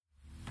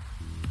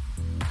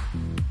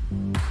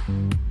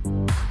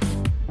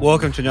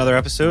Welcome to another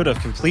episode of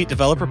Complete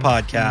Developer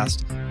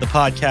Podcast, the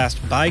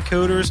podcast by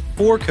coders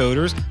for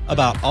coders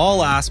about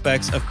all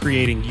aspects of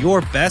creating your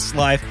best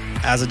life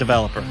as a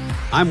developer.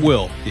 I'm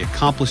Will, the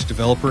accomplished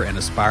developer and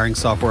aspiring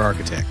software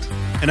architect.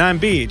 And I'm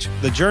Beej,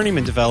 the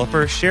journeyman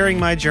developer sharing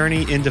my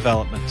journey in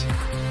development.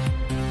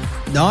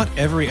 Not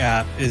every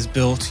app is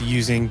built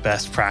using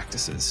best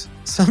practices.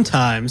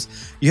 Sometimes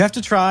you have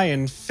to try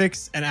and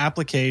fix an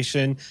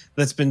application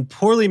that's been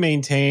poorly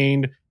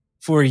maintained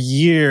for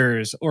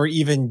years or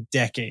even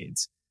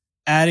decades.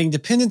 Adding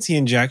dependency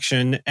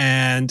injection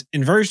and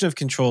inversion of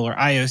control, or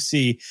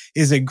IOC,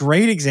 is a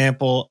great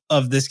example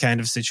of this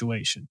kind of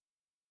situation.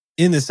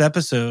 In this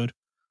episode,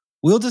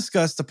 we'll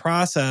discuss the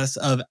process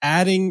of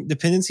adding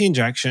dependency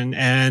injection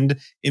and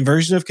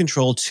inversion of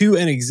control to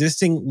an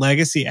existing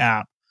legacy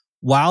app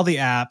while the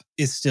app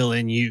is still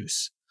in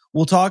use.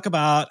 We'll talk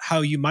about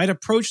how you might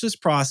approach this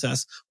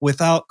process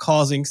without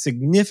causing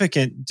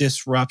significant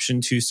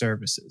disruption to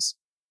services.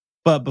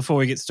 But before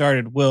we get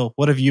started, Will,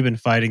 what have you been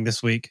fighting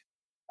this week?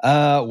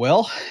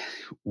 Well,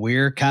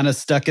 we're kind of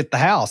stuck at the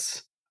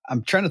house.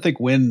 I'm trying to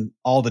think when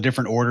all the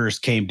different orders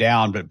came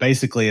down, but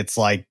basically it's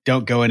like,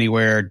 don't go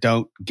anywhere,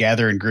 don't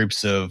gather in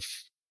groups of,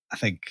 I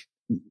think,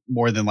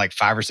 more than like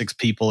 5 or 6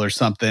 people or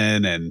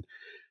something. And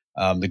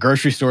the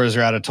grocery stores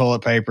are out of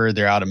toilet paper.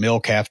 They're out of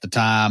milk half the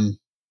time.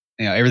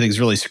 You know, everything's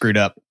really screwed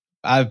up.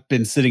 I've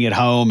been sitting at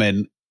home,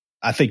 and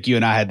I think you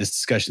and I had this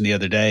discussion the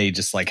other day,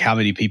 just like how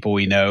many people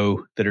we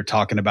know that are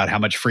talking about how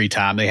much free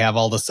time they have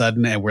all of a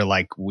sudden. And we're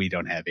like, we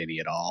don't have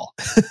any at all.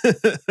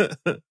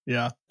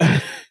 Yeah.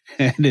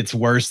 And it's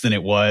worse than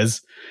it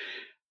was.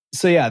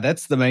 So yeah,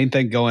 that's the main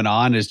thing going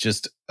on, is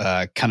just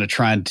kind of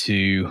trying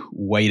to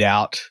wait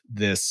out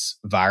this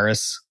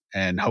virus,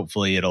 and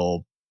hopefully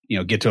it'll,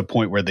 get to a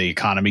point where the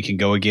economy can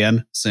go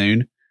again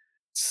soon.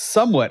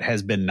 Somewhat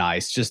has been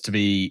nice just to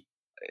be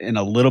in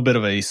a little bit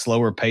of a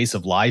slower pace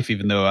of life,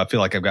 even though I feel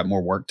like I've got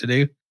more work to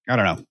do. I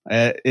don't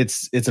know.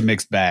 It's a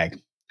mixed bag.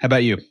 How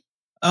about you?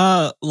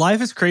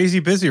 Life is crazy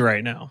busy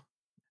right now.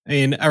 I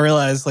mean, I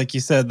realize, like you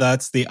said,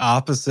 that's the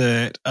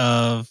opposite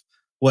of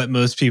what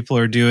most people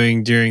are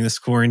doing during this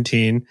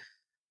quarantine.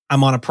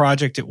 I'm on a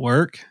project at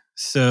work.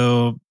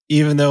 So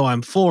even though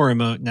I'm full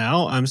remote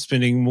now, I'm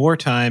spending more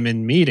time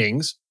in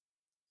meetings,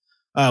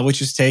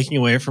 which is taking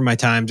away from my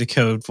time to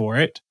code for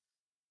it.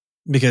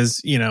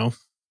 Because,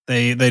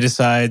 they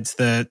decide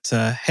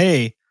that,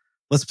 hey,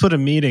 let's put a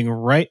meeting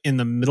right in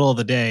the middle of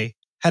the day.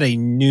 Had a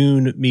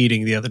noon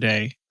meeting the other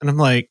day. And I'm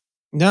like,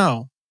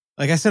 no.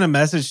 Like, I sent a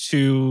message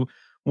to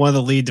one of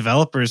the lead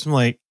developers. I'm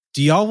like,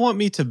 do y'all want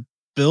me to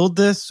build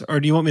this, or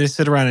do you want me to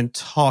sit around and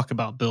talk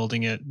about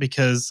building it?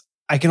 Because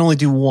I can only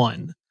do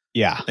one.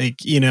 Yeah. Like,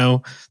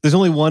 there's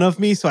only one of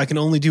me, so I can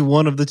only do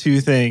one of the two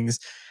things.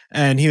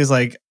 And he was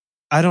like,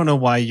 I don't know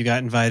why you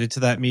got invited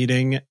to that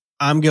meeting.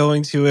 I'm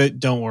going to it.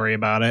 Don't worry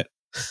about it.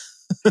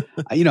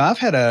 I've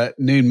had I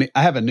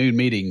have a noon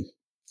meeting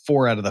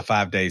 4 out of the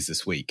 5 days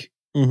this week.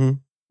 Mm-hmm.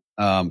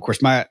 Of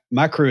course,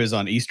 my crew is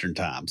on Eastern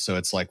time. So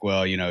it's like,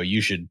 well,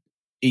 you should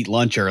eat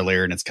lunch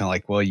earlier. And it's kind of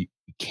like, well, you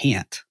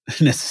can't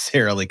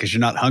necessarily because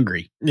you're not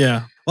hungry.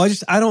 Yeah. Well,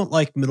 I don't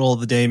like middle of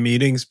the day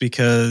meetings,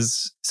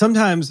 because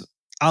sometimes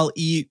I'll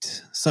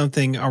eat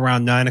something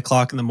around 9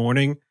 o'clock in the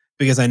morning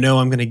because I know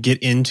I'm going to get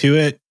into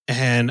it,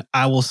 and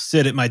I will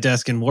sit at my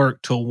desk and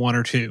work till 1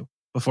 or 2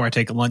 before I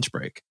take a lunch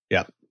break.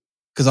 Yeah.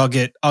 Because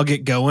I'll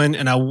get going,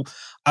 and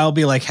I'll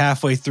be like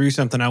halfway through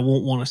something. I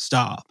won't want to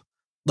stop.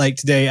 Like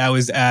today, I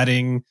was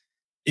adding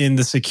in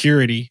the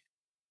security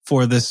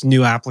for this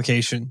new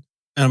application,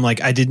 and I'm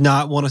like, I did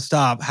not want to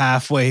stop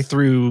halfway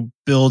through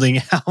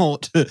building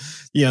out,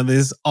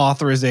 this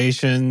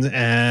authorization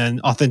and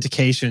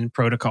authentication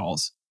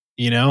protocols.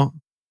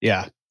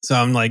 Yeah. So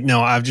I'm like,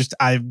 no, I'm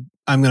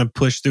going to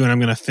push through, and I'm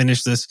going to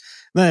finish this.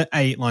 Then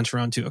I ate lunch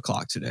around 2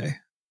 o'clock today.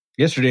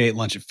 Yesterday I ate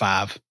lunch at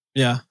 5.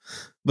 Yeah.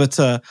 But,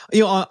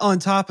 on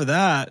top of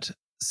that,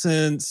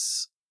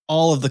 since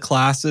all of the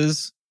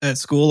classes at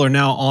school are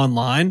now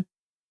online,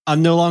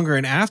 I'm no longer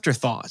an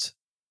afterthought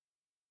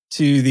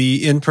to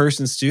the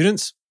in-person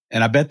students.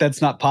 And I bet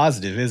that's not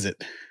positive, is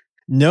it?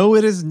 No,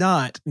 it is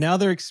not. Now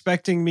they're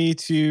expecting me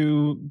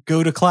to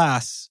go to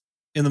class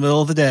in the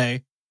middle of the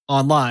day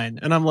online.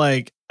 And I'm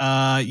like,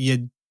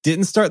 you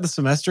didn't start the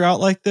semester out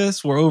like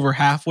this. We're over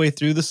halfway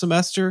through the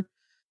semester.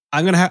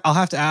 I'll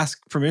have to ask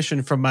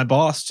permission from my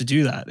boss to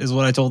do that, is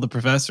what I told the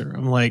professor.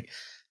 I'm like,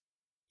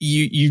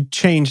 you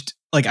changed.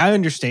 Like, I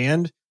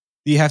understand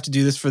that you have to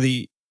do this for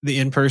the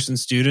in-person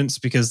students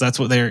because that's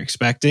what they're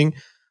expecting.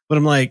 But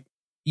I'm like,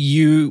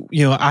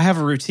 I have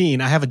a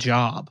routine. I have a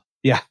job.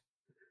 Yeah.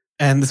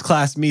 And this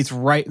class meets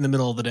right in the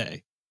middle of the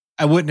day.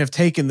 I wouldn't have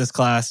taken this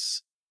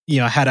class,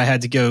 had I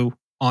had to go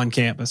on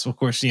campus. Of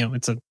course,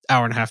 it's an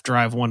hour and a half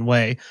drive one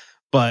way,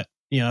 but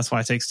that's why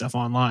I take stuff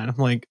online. I'm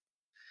like,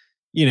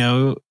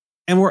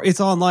 and it's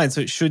online, so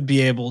it should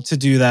be able to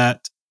do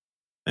that.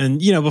 And,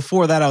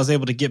 before that, I was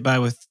able to get by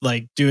with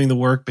like doing the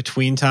work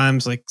between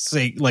times, like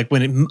say, like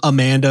when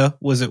Amanda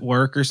was at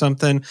work or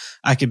something,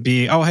 I could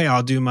be, oh, hey,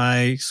 I'll do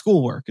my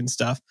schoolwork and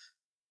stuff.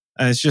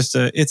 And it's just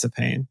it's a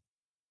pain.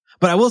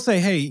 But I will say,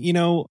 hey,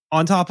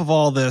 on top of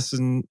all this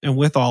and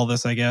with all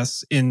this, I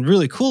guess, in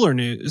really cooler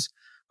news,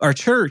 our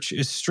church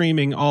is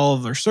streaming all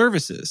of their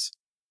services.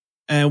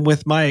 And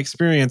with my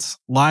experience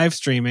live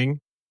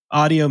streaming,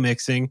 audio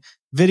mixing,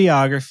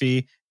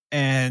 videography,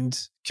 and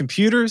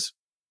computers,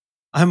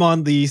 I'm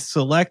on the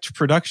select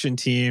production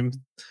team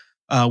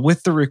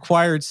with the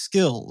required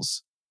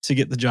skills to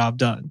get the job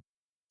done.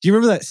 Do you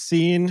remember that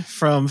scene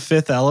from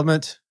Fifth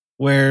Element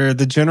where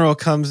the general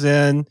comes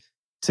in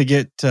to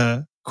get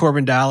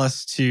Corbin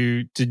Dallas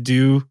to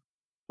do,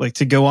 like,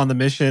 to go on the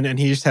mission, and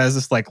he just has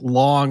this like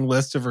long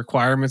list of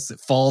requirements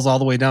that falls all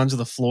the way down to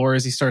the floor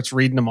as he starts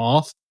reading them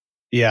off?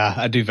 Yeah,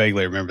 I do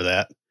vaguely remember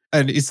that.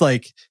 And it's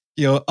like,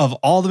 of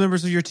all the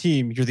members of your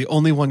team, you're the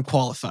only one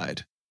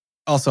qualified.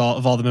 Also,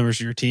 of all the members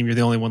of your team, you're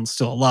the only one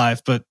still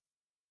alive, but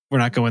we're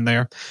not going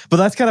there. But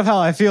that's kind of how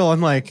I feel.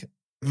 And like,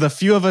 the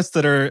few of us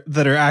that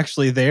are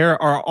actually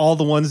there are all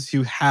the ones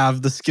who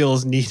have the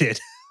skills needed.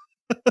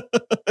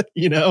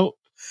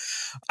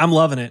 I'm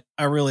loving it.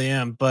 I really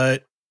am.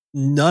 But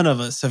none of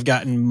us have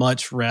gotten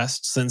much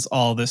rest since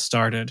all this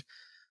started.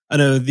 I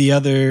know the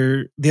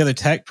other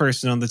tech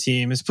person on the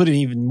team is putting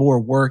even more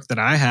work than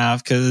I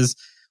have because,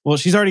 well,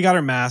 she's already got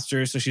her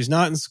master's, so she's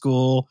not in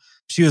school.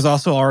 She was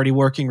also already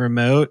working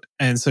remote,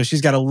 and so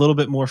she's got a little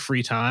bit more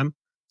free time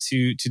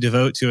to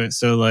devote to it.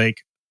 So like,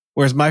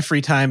 whereas my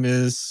free time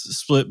is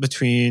split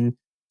between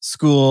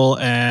school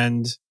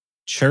and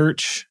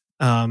church,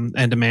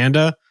 and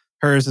Amanda,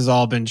 hers has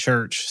all been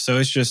church. So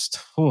it's just,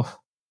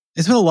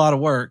 it's been a lot of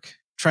work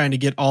trying to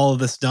get all of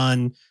this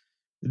done.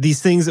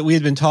 These things that we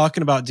had been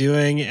talking about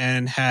doing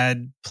and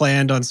had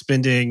planned on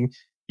spending,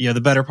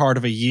 the better part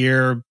of a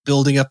year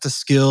building up the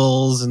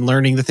skills and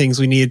learning the things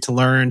we needed to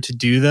learn to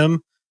do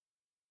them,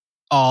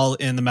 all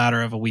in the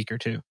matter of a week or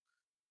two.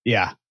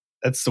 Yeah,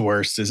 that's the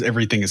worst, is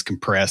everything is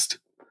compressed.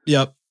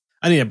 Yep.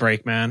 I need a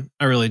break, man.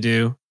 I really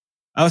do.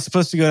 I was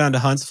supposed to go down to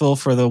Huntsville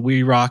for the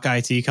We Rock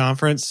IT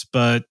conference,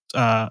 but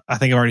I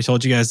think I've already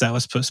told you guys that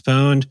was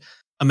postponed.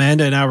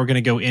 Amanda and I were going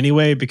to go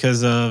anyway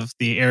because of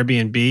the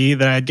Airbnb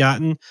that I had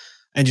gotten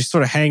and just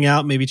sort of hang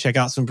out, maybe check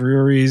out some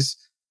breweries.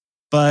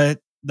 But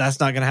that's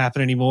not going to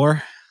happen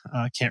anymore.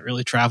 Can't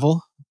really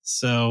travel.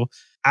 So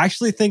I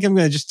actually think I'm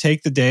going to just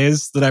take the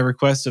days that I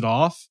requested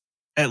off,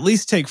 at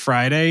least take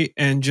Friday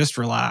and just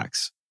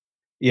relax.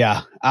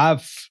 Yeah,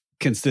 I've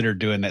considered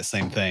doing that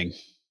same thing.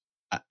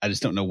 I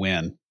just don't know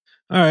when.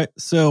 All right.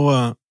 So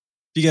if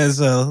you guys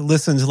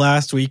listened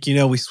last week,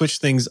 we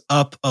switched things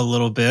up a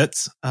little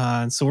bit.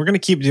 And so we're going to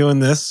keep doing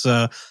this.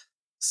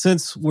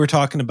 Since we're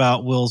talking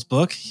about Will's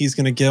book, he's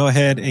going to go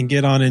ahead and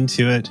get on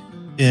into it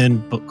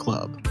in book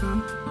club.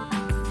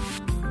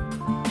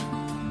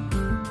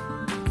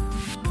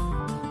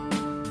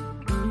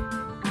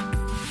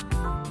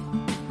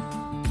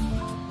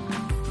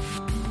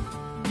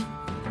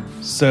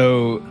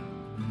 So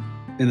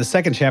in the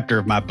second chapter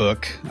of my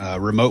book,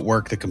 Remote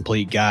Work, The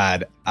Complete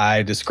Guide,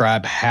 I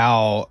describe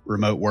how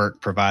remote work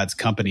provides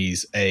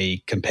companies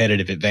a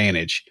competitive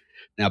advantage.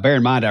 Now, bear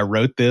in mind, I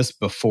wrote this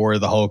before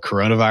the whole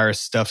coronavirus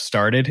stuff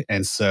started.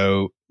 And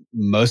so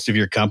most of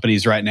your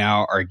companies right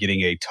now are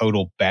getting a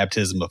total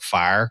baptism of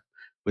fire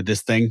with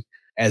this thing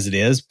as it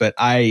is. But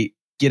I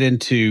get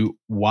into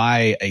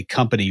why a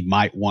company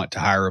might want to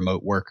hire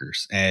remote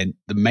workers. And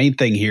the main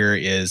thing here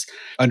is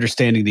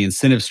understanding the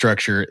incentive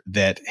structure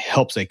that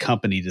helps a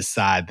company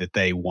decide that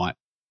they want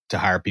to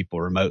hire people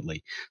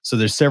remotely. So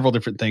there's several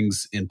different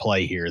things in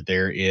play here.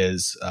 There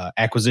is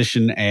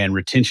acquisition and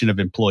retention of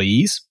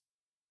employees.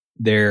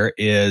 There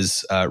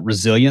is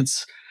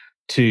resilience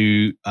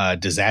to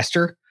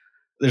disaster.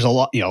 There's a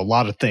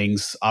lot of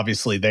things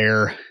obviously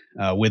there.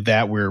 With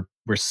that, we're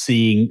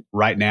seeing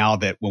right now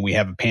that when we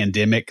have a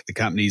pandemic, the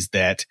companies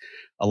that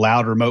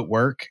allowed remote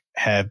work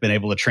have been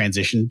able to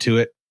transition to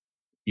it,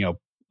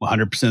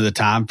 100% of the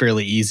time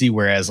fairly easy,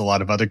 whereas a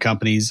lot of other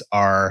companies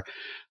are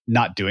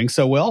not doing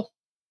so well.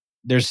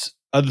 There's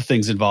other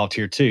things involved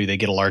here too. They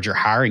get a larger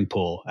hiring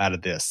pool out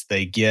of this.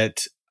 They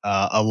get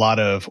a lot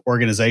of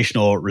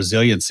organizational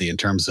resiliency in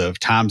terms of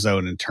time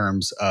zone, in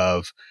terms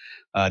of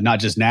not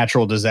just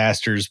natural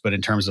disasters, but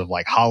in terms of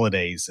like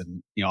holidays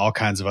and all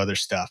kinds of other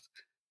stuff.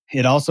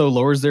 It also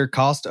lowers their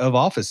cost of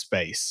office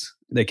space.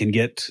 They can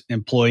get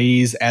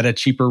employees at a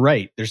cheaper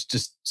rate. There's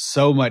just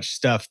so much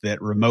stuff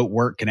that remote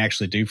work can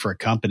actually do for a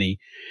company.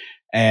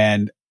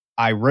 And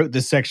I wrote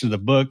this section of the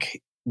book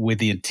with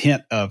the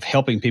intent of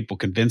helping people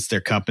convince their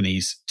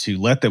companies to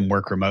let them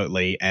work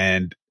remotely.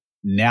 And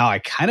now I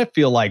kind of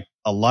feel like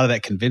a lot of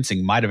that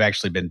convincing might have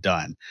actually been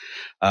done.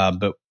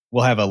 But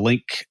we'll have a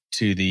link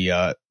to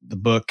the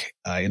book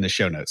in the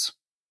show notes.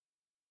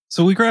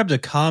 So we grabbed a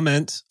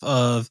comment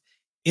of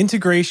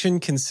integration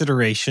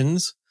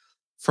considerations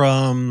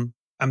from,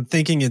 I'm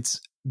thinking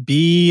it's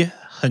B.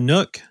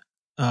 Hanuk.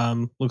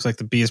 Looks like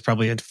the B is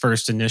probably a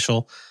first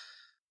initial.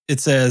 It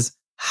says,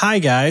 "Hi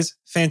guys,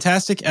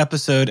 fantastic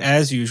episode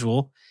as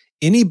usual.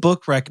 Any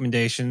book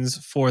recommendations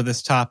for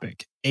this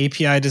topic?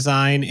 API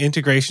design,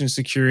 integration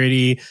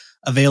security,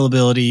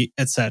 availability,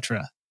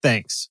 etc.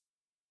 Thanks."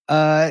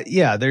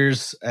 Yeah,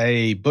 there's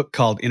a book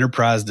called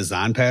Enterprise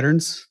Design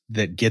Patterns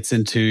that gets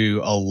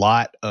into a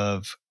lot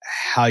of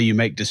how you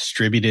make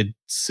distributed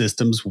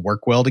systems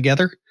work well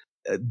together.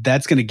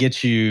 That's going to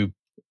get you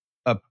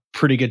a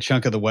pretty good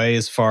chunk of the way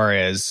as far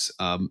as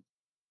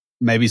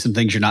maybe some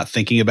things you're not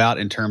thinking about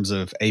in terms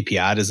of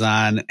API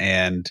design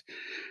and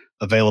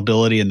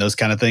availability and those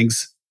kind of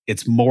things.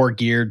 It's more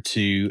geared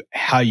to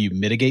how you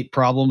mitigate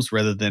problems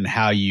rather than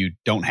how you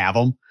don't have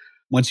them.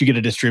 Once you get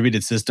a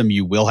distributed system,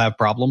 you will have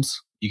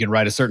problems. You can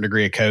write a certain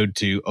degree of code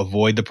to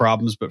avoid the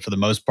problems, but for the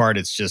most part,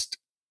 it's just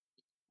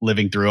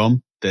living through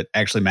them that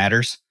actually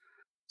matters.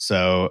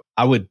 So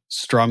I would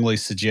strongly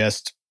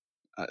suggest,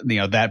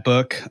 that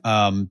book.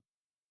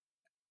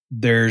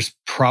 There's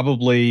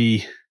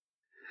probably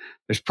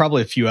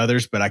a few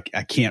others, but I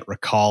can't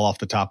recall off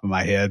the top of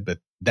my head. But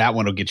that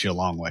one will get you a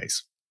long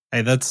ways.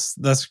 Hey,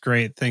 that's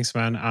great. Thanks,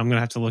 man. I'm gonna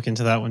have to look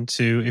into that one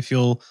too. If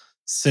you'll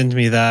send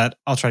me that,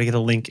 I'll try to get a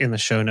link in the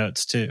show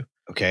notes too.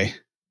 Okay,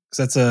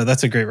 because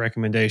that's a great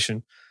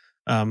recommendation.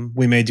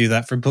 We may do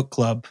that for book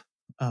club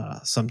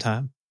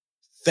sometime.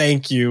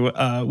 Thank you.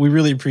 We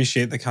really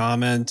appreciate the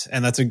comment,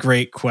 and that's a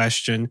great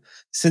question.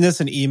 Send us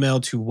an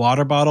email to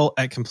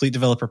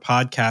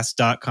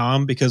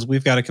waterbottle@completedeveloperpodcast.com because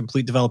we've got a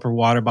Complete Developer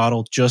water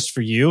bottle just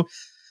for you.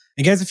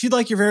 And guys, if you'd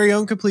like your very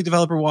own Complete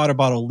Developer water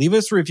bottle, leave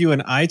us a review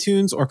in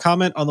iTunes or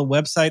comment on the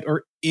website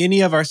or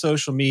any of our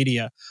social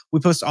media.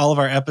 We post all of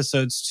our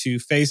episodes to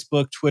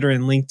Facebook, Twitter,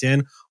 and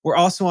LinkedIn. We're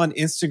also on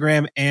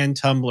Instagram and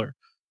Tumblr.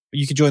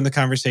 You can join the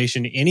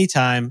conversation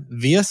anytime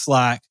via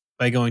Slack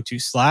by going to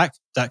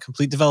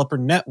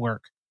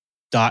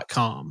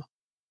slack.completedevelopernetwork.com.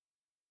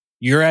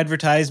 Your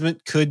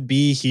advertisement could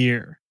be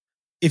here.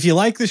 If you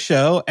like the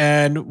show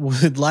and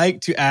would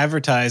like to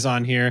advertise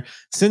on here,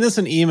 send us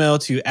an email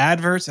to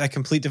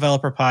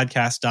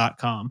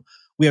adverts@completedeveloperpodcast.com.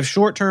 We have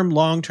short-term,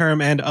 long-term,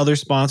 and other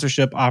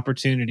sponsorship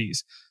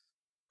opportunities.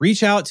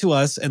 Reach out to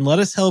us and let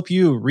us help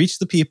you reach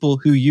the people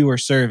who you are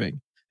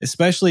serving,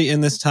 especially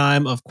in this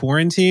time of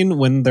quarantine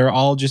when they're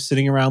all just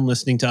sitting around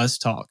listening to us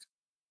talk.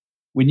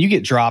 When you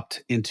get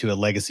dropped into a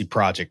legacy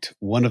project,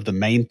 one of the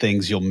main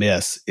things you'll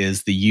miss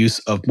is the use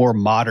of more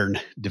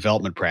modern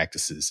development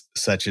practices,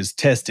 such as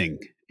testing,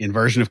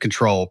 inversion of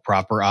control,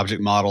 proper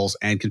object models,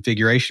 and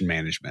configuration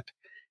management.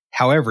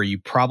 However, you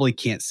probably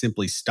can't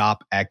simply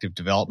stop active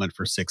development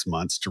for 6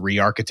 months to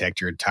re-architect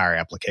your entire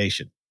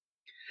application.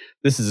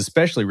 This is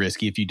especially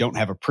risky if you don't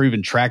have a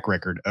proven track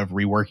record of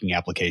reworking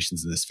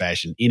applications in this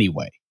fashion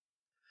anyway.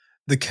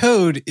 The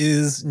code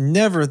is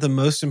never the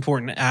most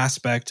important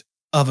aspect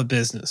of a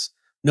business,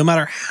 no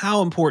matter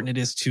how important it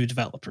is to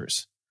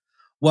developers.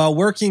 While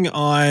working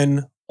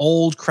on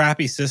old,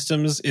 crappy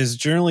systems is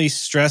generally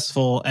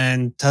stressful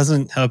and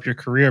doesn't help your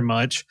career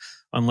much,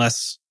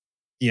 unless,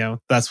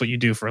 that's what you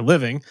do for a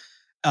living,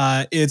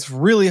 it's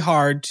really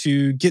hard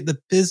to get the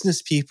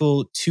business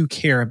people to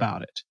care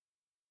about it.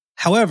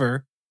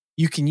 However,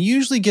 you can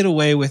usually get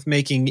away with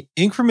making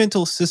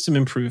incremental system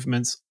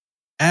improvements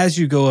as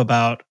you go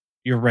about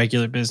your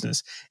regular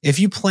business. If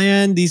you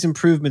plan these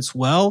improvements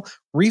well,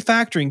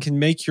 refactoring can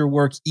make your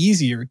work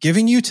easier,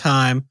 giving you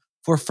time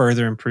for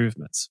further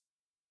improvements.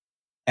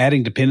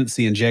 Adding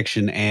dependency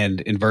injection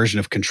and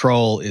inversion of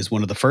control is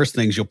one of the first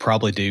things you'll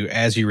probably do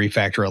as you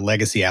refactor a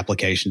legacy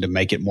application to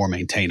make it more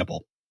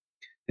maintainable.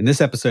 In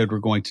this episode, we're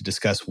going to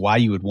discuss why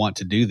you would want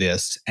to do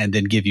this and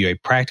then give you a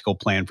practical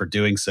plan for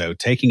doing so,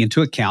 taking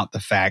into account the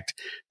fact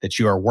that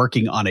you are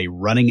working on a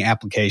running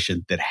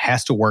application that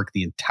has to work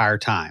the entire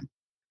time.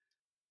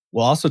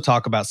 We'll also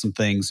talk about some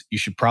things you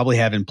should probably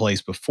have in place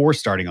before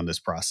starting on this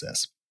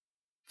process.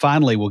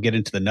 Finally, we'll get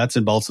into the nuts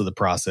and bolts of the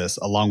process,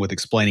 along with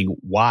explaining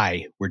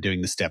why we're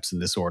doing the steps in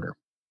this order.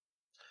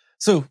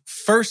 So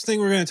first thing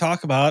we're going to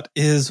talk about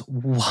is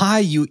why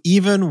you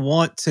even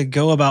want to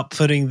go about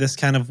putting this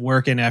kind of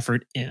work and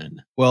effort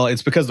in. Well,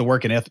 it's because the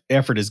work and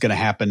effort is going to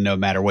happen no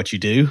matter what you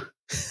do,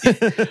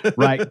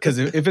 right? Because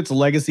if it's a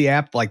legacy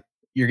app, like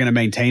you're going to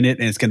maintain it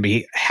and it's going to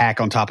be hack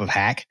on top of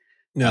hack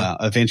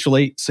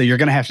eventually. So you're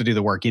going to have to do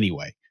the work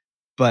anyway.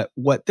 But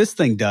what this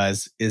thing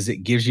does is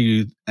it gives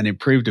you an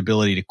improved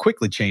ability to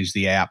quickly change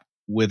the app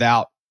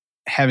without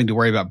having to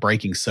worry about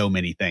breaking so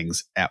many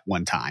things at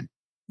one time.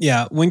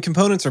 Yeah, when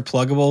components are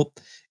pluggable,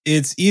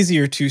 it's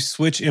easier to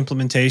switch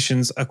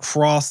implementations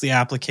across the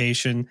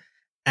application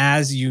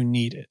as you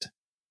need it.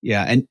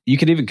 Yeah, and you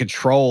can even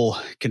control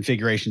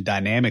configuration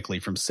dynamically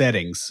from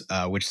settings,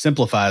 which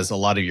simplifies a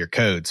lot of your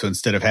code. So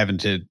instead of having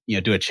to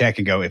do a check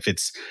and go, if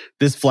it's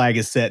this flag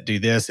is set, do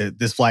this. If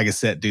this flag is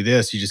set, do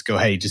this. You just go,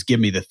 hey, just give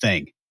me the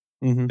thing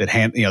that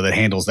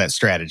handles that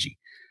strategy.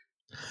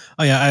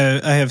 Oh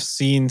yeah, I have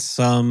seen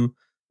some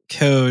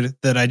code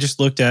that I just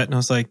looked at and I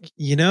was like,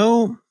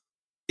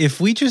 if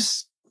we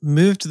just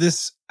moved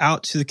this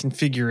out to the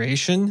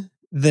configuration,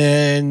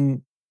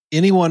 then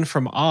anyone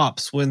from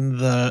ops, when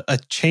a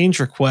change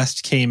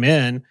request came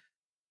in,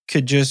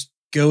 could just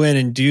go in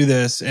and do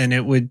this, and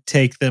it would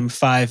take them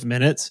 5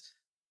 minutes,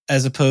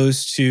 as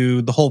opposed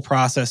to the whole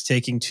process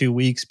taking 2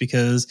 weeks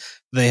because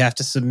they have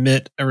to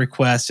submit a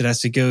request. It has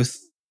to go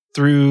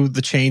through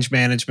the change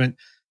management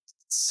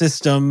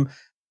system.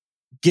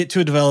 get to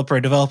a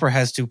developer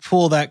has to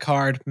pull that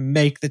card,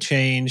 make the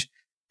change,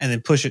 and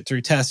then push it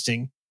through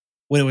testing,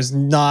 when it was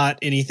not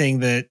anything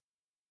that,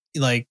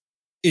 like,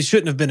 it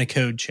shouldn't have been a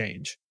code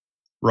change.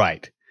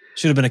 Right.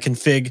 Should have been a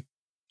config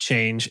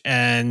change,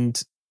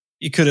 and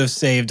you could have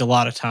saved a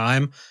lot of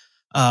time.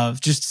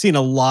 Just seeing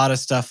a lot of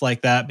stuff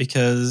like that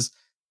because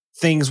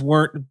things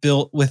weren't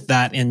built with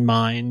that in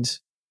mind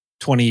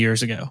 20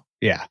 years ago.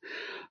 Yeah.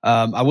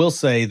 I will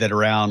say that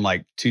around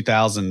like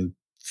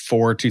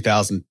 2004,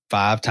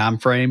 2005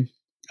 timeframe,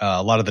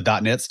 a lot of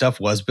the .NET stuff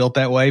was built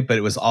that way, but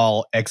it was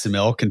all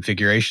XML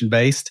configuration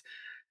based.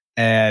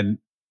 And,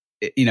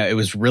 it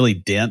was really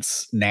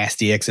dense,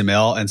 nasty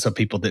XML. And so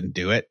people didn't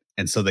do it.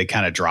 And so they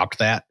kind of dropped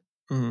that.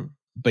 Mm-hmm.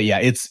 But yeah,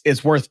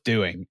 it's worth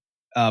doing.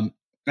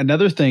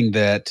 Another thing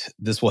that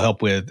this will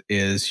help with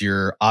is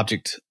your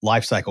object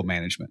lifecycle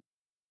management.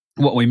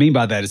 What we mean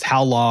by that is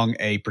how long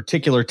a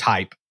particular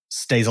type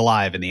stays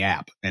alive in the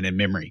app and in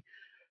memory.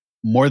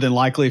 More than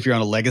likely, if you're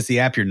on a legacy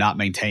app, you're not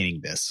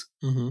maintaining this.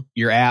 Mm-hmm.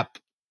 Your app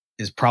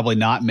is probably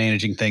not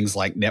managing things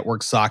like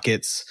network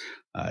sockets,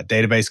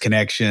 database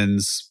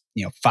connections,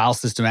 file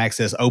system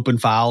access, open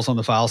files on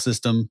the file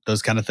system,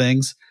 those kind of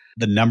things.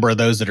 The number of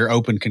those that are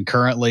open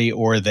concurrently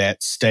or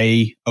that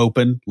stay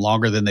open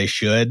longer than they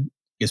should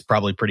is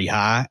probably pretty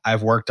high.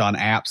 I've worked on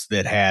apps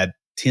that had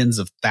tens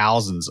of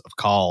thousands of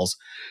calls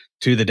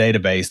to the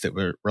database that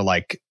were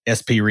like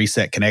SP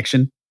reset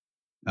connection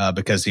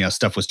because,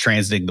 stuff was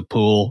transiting the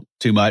pool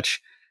too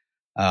much.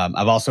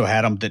 I've also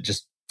had them that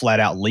just flat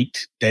out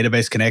leaked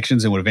database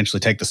connections and would eventually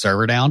take the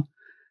server down.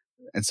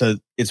 And so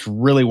it's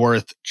really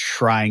worth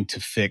trying to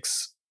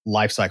fix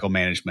lifecycle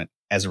management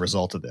as a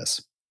result of this.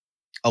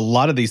 A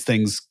lot of these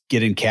things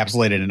get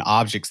encapsulated in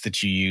objects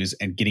that you use,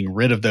 and getting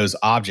rid of those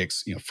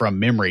objects, from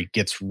memory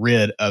gets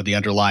rid of the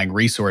underlying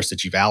resource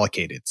that you've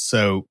allocated.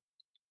 So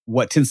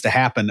what tends to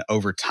happen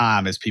over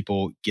time as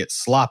people get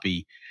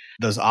sloppy,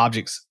 those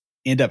objects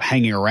end up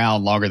hanging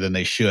around longer than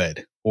they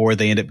should, or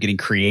they end up getting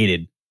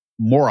created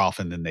more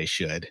often than they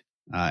should.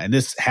 And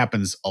this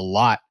happens a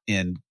lot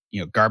in,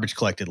 garbage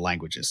collected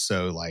languages.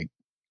 So like,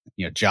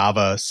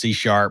 Java, C#.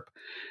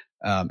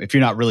 If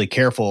you're not really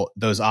careful,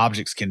 those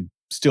objects can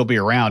still be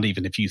around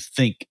even if you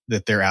think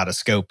that they're out of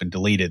scope and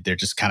deleted. They're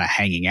just kind of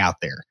hanging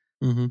out there.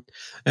 Mm-hmm.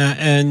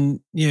 And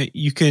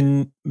you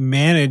can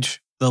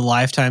manage the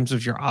lifetimes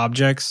of your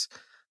objects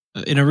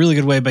in a really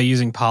good way by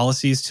using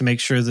policies to make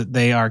sure that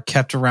they are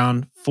kept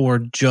around for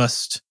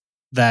just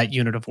that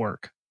unit of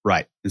work.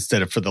 Right.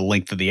 Instead of for the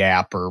length of the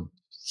app or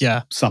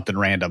something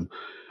random.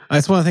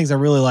 That's one of the things I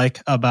really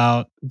like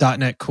about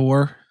 .NET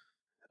Core.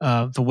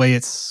 The way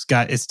it's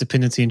got its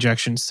dependency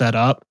injection set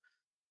up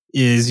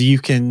is you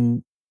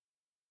can,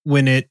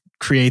 when it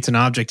creates an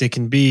object, it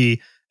can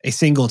be a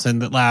singleton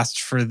that lasts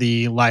for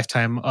the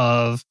lifetime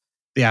of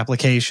the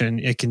application.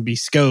 It can be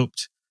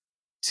scoped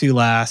to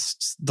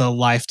last the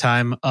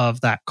lifetime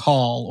of that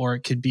call, or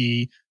it could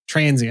be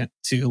transient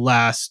to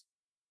last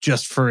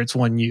just for its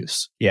one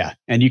use. Yeah.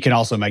 And you can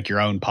also make your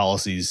own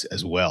policies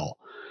as well.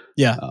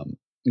 Yeah.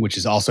 Which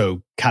is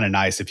also kind of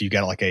nice if you've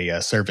got like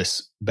a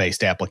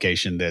service-based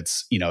application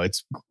that's,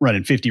 it's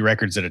running 50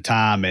 records at a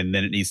time and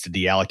then it needs to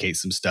deallocate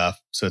some stuff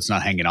so it's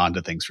not hanging on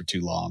to things for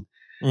too long.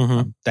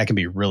 Mm-hmm. That can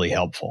be really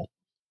helpful.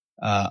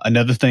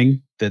 Another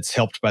thing that's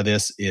helped by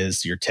this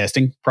is your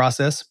testing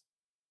process.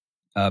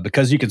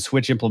 Because you can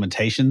switch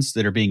implementations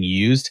that are being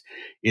used,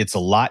 it's a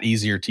lot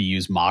easier to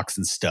use mocks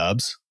and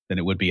stubs than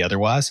it would be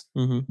otherwise.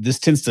 Mm-hmm. This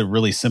tends to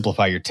really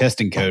simplify your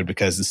testing code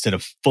because instead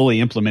of fully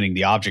implementing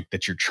the object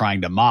that you're trying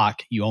to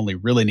mock, you only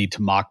really need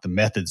to mock the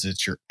methods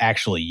that you're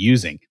actually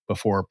using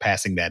before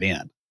passing that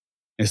in.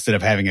 Instead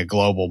of having a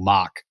global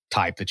mock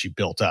type that you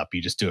built up,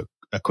 you just do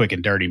a quick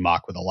and dirty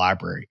mock with a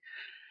library.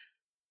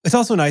 It's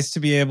also nice to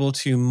be able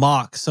to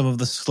mock some of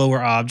the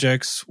slower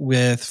objects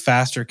with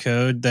faster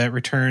code that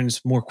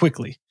returns more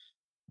quickly.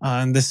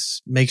 And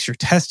this makes your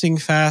testing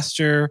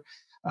faster.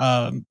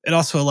 It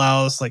also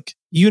allows, like,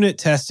 unit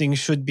testing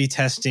should be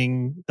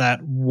testing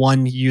that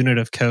one unit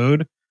of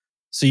code.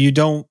 So you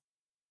don't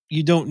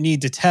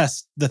need to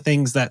test the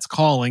things that's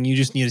calling. You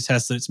just need to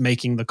test that it's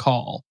making the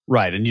call.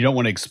 Right. And you don't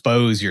want to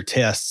expose your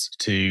tests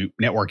to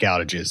network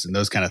outages and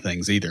those kind of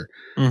things either,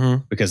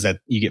 because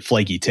that you get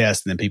flaky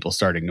tests and then people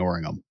start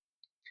ignoring them.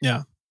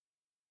 Yeah.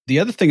 The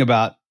other thing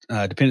about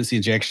dependency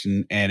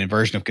injection and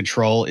inversion of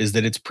control is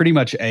that it's pretty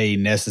much a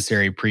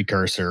necessary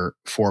precursor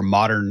for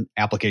modern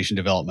application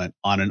development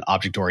on an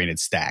object-oriented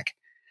stack.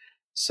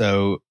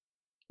 So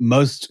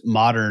most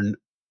modern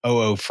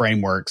OO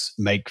frameworks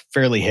make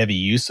fairly heavy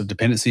use of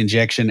dependency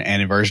injection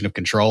and inversion of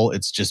control.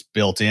 It's just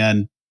built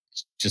in,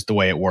 just the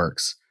way it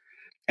works.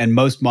 And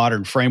most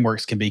modern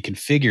frameworks can be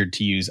configured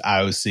to use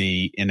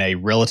IOC in a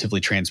relatively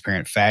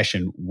transparent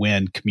fashion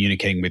when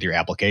communicating with your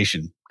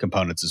application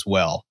components as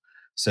well.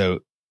 So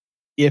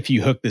if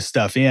you hook this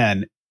stuff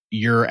in,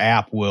 your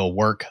app will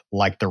work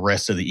like the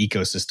rest of the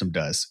ecosystem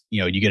does.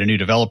 You get a new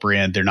developer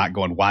in, they're not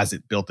going, why is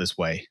it built this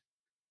way?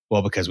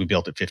 Well, because we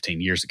built it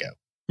 15 years ago.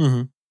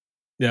 Mm-hmm.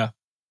 Yeah.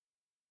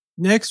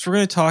 Next, we're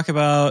going to talk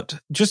about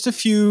just a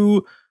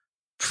few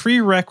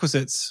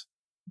prerequisites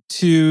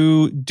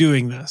to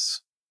doing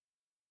this.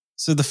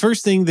 So the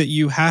first thing that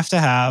you have to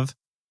have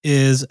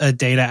is a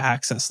data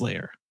access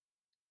layer.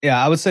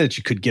 Yeah, I would say that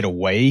you could get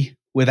away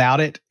without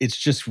it. It's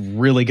just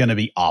really going to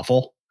be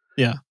awful.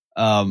 Yeah.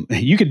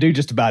 You can do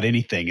just about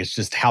anything. It's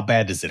just how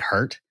bad does it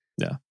hurt?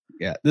 Yeah.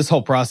 Yeah. This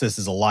whole process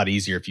is a lot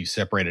easier if you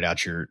separated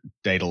out your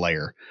data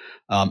layer.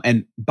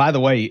 And by the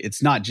way,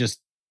 it's not just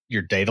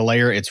your data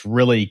layer. It's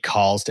really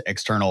calls to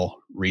external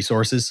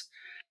resources.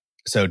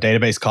 So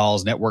database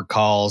calls, network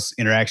calls,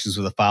 interactions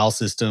with a file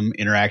system,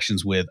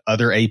 interactions with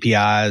other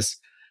APIs.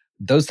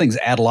 Those things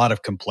add a lot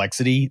of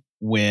complexity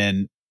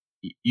when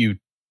you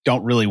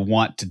don't really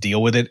want to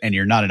deal with it and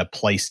you're not in a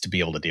place to be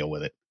able to deal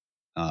with it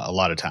a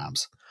lot of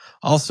times.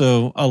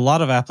 Also, a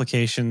lot of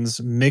applications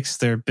mix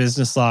their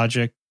business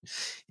logic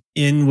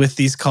in with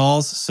these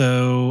calls.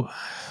 So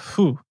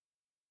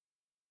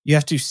you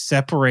have to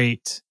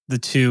separate the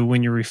two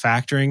when you're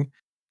refactoring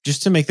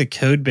just to make the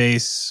code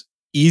base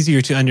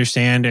easier to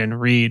understand and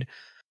read.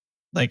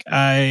 Like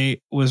I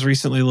was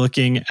recently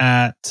looking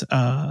at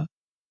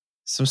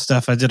some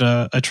stuff. I did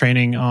a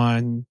training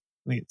on,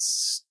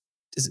 is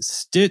it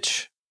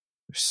Stitch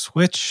or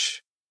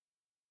Switch?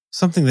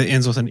 Something that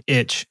ends with an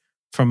itch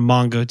from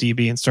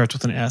MongoDB and starts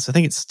with an S. I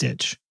think it's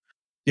Stitch.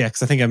 Yeah,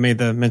 because I think I made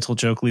the mental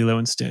joke Lilo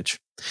and Stitch.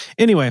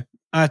 Anyway,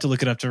 I have to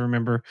look it up to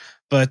remember.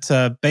 But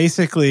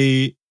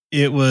basically,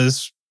 it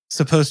was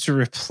supposed to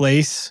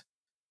replace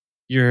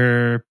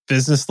your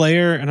business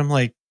layer. And I'm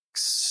like,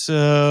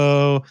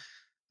 so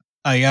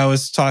I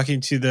was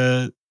talking to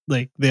the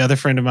other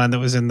friend of mine that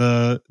was in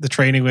the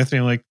training with me.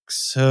 I'm like,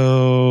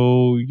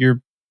 so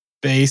you're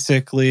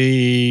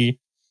basically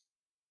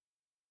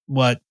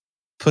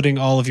putting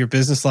all of your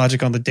business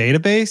logic on the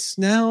database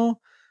now?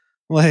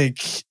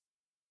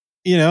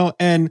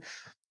 And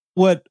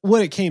what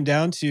it came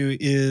down to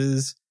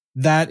is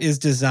that is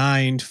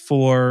designed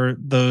for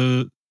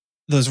those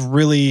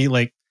really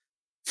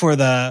for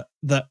the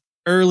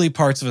early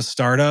parts of a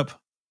startup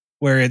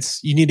where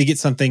you need to get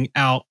something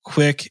out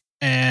quick,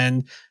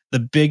 and the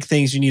big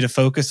things you need to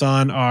focus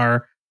on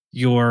are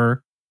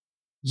your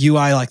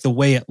UI, like the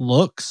way it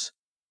looks,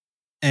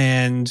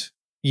 and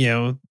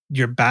your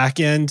back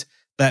end.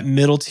 That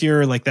middle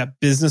tier, like that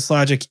business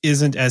logic,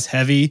 isn't as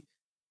heavy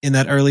in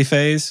that early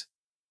phase.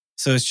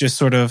 So it's just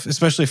sort of,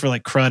 especially for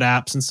like CRUD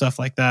apps and stuff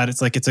like that,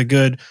 it's a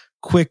good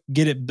quick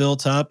get it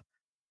built up,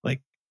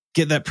 like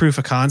get that proof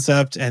of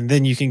concept, and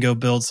then you can go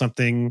build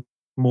something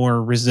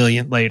more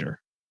resilient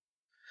later.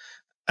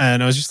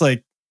 And I was just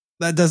like,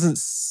 it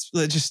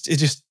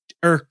just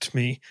irked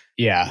me.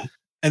 Yeah.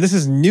 And this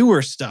is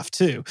newer stuff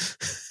too.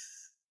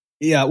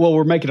 Yeah. Well,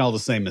 we're making all the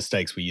same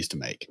mistakes we used to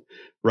make,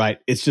 right?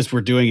 It's just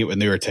we're doing it with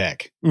newer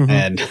tech. Mm-hmm.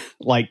 And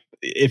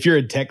if you're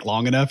in tech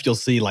long enough, you'll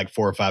see 4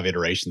 or 5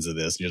 iterations of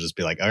this, and you'll just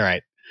be like, all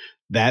right,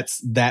 that's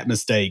that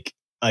mistake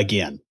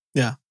again.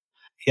 Yeah.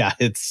 Yeah.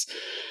 It's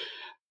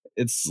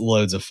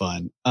loads of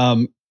fun.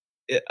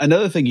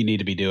 Another thing you need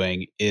to be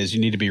doing is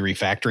you need to be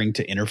refactoring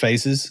to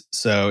interfaces.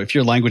 So if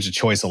your language of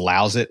choice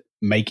allows it,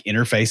 make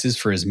interfaces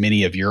for as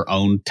many of your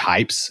own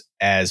types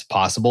as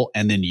possible,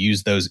 and then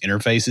use those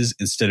interfaces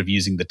instead of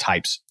using the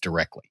types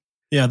directly.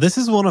 Yeah, this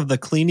is one of the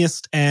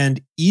cleanest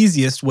and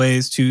easiest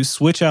ways to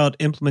switch out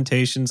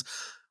implementations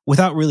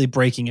without really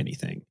breaking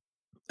anything.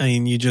 I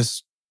mean,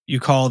 you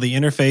call the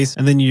interface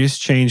and then you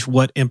just change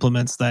what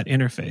implements that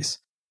interface.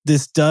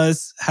 This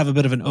does have a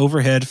bit of an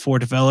overhead for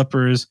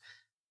developers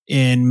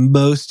in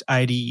most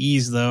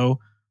IDEs, though.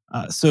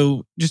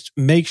 So just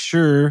make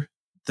sure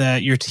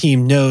that your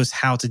team knows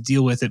how to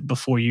deal with it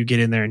before you get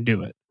in there and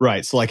do it.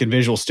 Right. So like in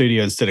Visual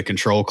Studio, instead of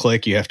control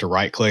click, you have to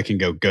right click and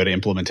go to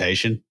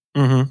implementation.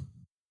 Mm-hmm.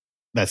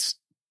 That's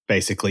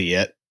basically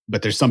it.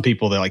 But there's some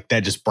people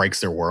that just breaks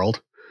their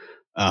world.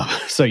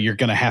 So you're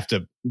going to have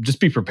to just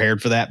be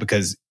prepared for that,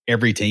 because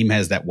every team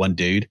has that one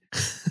dude.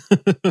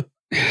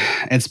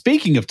 And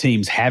speaking of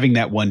teams having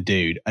that one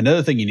dude,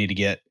 another thing you need to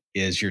get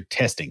is your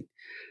testing.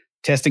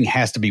 Testing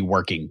has to be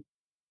working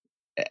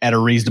at a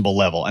reasonable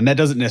level. And that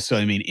doesn't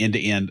necessarily mean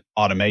end-to-end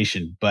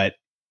automation, but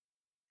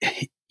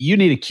you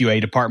need a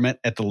QA department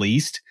at the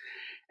least.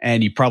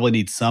 And you probably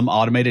need some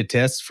automated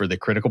tests for the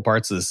critical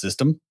parts of the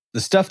system.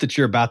 The stuff that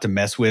you're about to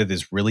mess with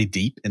is really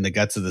deep in the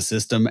guts of the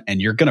system,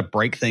 and you're going to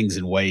break things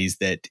in ways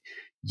that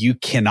you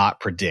cannot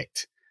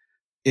predict.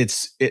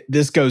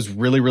 This goes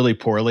really, really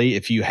poorly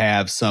if you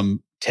have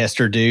some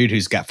tester dude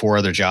who's got 4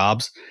 other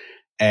jobs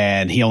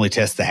and he only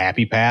tests the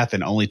happy path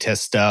and only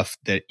tests stuff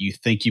that you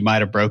think you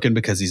might have broken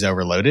because he's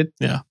overloaded.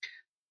 Yeah.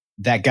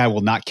 That guy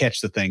will not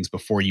catch the things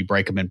before you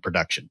break them in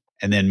production.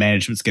 And then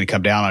management's going to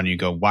come down on you and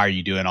go, why are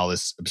you doing all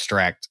this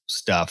abstract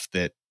stuff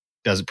that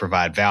doesn't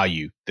provide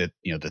value that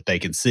they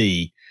can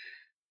see,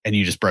 and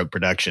you just broke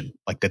production?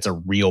 That's a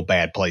real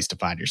bad place to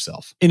find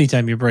yourself.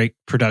 Anytime you break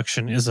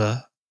production is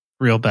a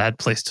real bad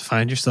place to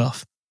find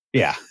yourself.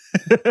 Yeah.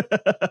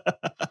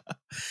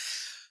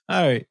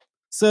 All right.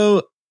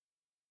 So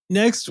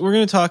next, we're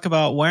going to talk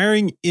about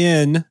wiring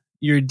in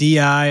your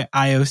DI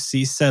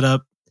IOC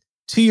setup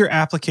to your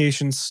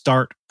application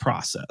start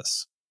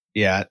process.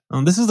 Yeah.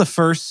 This is the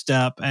first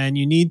step, and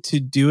you need to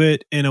do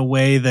it in a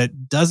way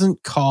that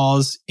doesn't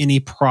cause any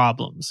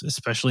problems,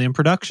 especially in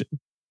production.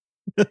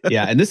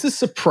 Yeah. And this is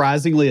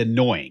surprisingly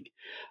annoying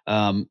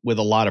with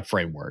a lot of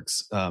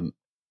frameworks.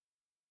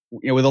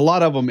 With a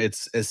lot of them,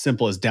 it's as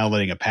simple as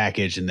downloading a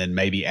package and then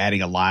maybe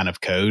adding a line of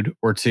code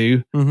or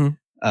two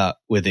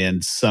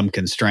within some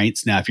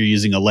constraints. Now, if you're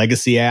using a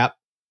legacy app,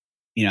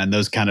 and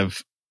those kind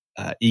of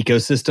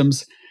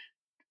ecosystems,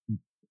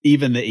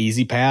 even the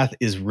easy path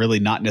is really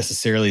not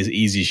necessarily as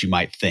easy as you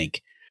might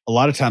think. A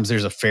lot of times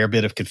there's a fair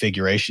bit of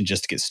configuration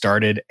just to get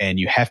started, and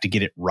you have to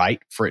get it right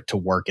for it to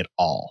work at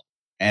all.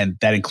 And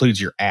that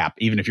includes your app,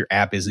 even if your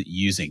app isn't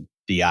using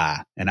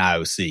DI and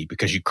IOC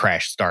because you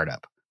crash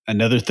startup.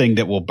 Another thing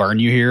that will burn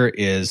you here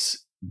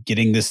is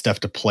getting this stuff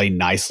to play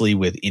nicely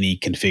with any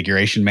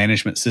configuration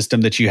management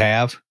system that you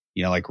have,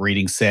 like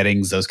reading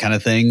settings, those kind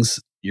of things.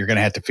 You're going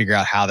to have to figure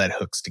out how that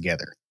hooks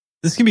together.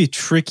 This can be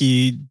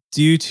tricky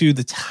due to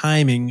the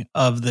timing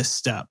of this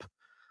step.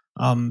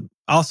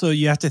 Also,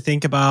 you have to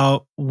think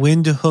about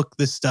when to hook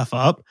this stuff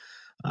up.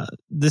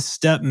 This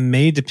step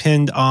may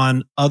depend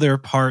on other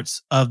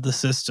parts of the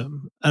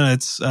system. And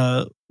it's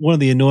one of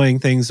the annoying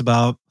things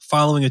about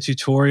following a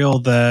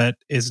tutorial that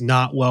is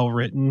not well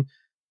written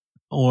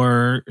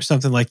or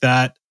something like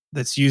that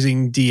that's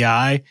using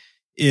DI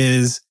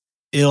is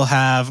it'll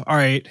have, all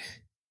right,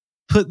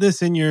 put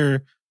this in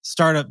your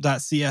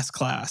startup.cs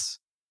class.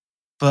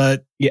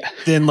 But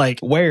then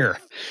where?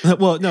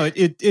 Well, no,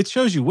 it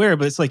shows you where,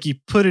 but it's like you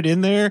put it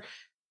in there,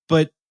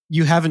 but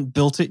you haven't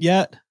built it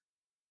yet.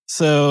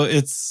 So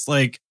it's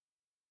like,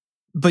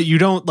 but you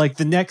don't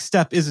the next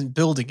step isn't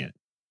building it.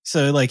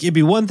 So it'd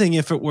be one thing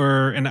if it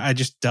were, and I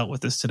just dealt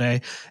with this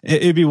today.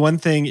 It'd be one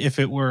thing if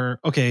it were,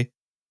 okay,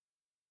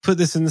 put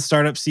this in the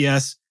startup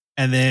CS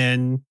and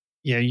then,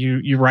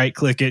 you right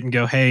click it and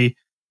go, hey,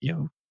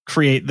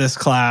 create this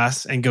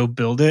class and go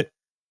build it.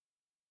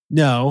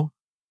 No,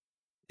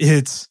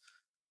 it's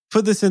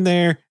put this in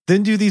there,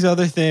 then do these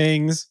other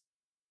things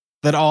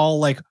that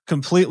all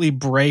completely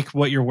break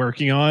what you're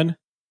working on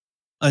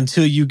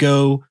until you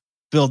go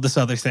build this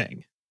other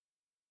thing.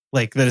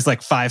 That is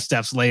 5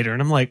 steps later.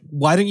 And I'm like,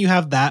 why didn't you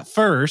have that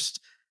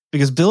first?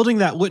 Because building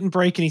that wouldn't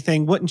break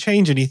anything, wouldn't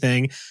change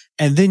anything.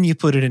 And then you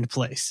put it into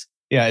place.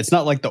 Yeah. It's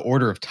not like the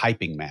order of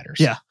typing matters.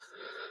 Yeah.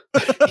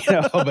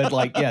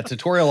 But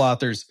tutorial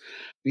authors,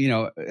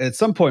 at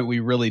some point we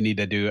really need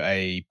to do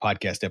a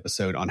podcast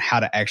episode on how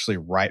to actually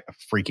write a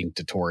freaking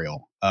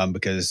tutorial.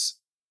 Because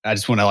I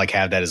just want to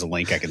have that as a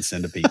link I can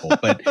send to people.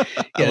 But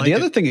the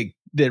other thing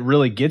that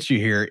really gets you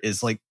here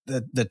is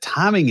the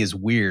timing is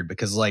weird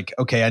because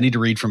okay, I need to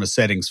read from a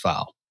settings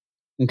file.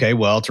 Okay,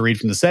 well, to read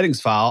from the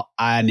settings file,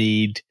 I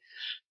need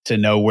to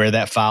know where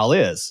that file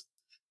is.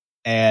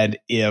 And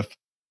if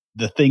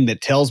the thing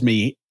that tells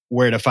me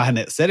where to find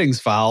that settings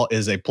file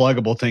is a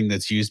pluggable thing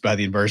that's used by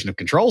the inversion of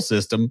control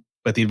system,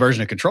 but the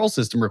inversion of control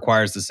system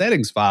requires the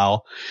settings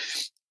file,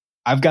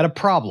 I've got a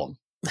problem.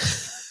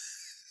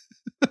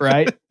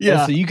 Right?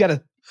 Yeah. And so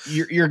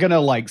you're going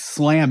to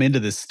slam into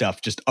this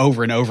stuff just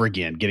over and over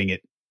again, getting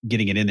it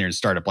in there in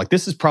startup.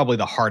 This is probably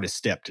the hardest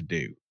step to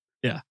do.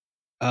 Yeah.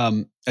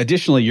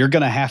 Additionally, you're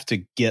going to have to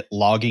get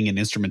logging and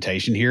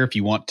instrumentation here if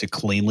you want to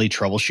cleanly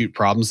troubleshoot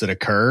problems that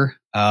occur.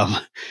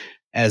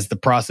 As the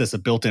process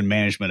of built-in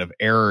management of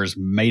errors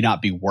may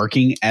not be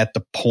working at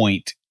the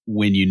point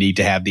when you need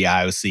to have the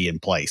IOC in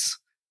place,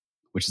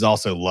 which is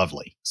also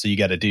lovely. So you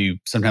got to do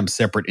sometimes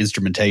separate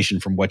instrumentation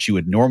from what you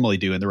would normally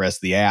do in the rest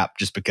of the app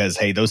just because,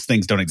 hey, those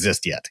things don't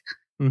exist yet.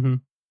 Mm-hmm.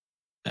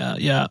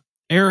 Yeah.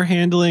 Error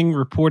handling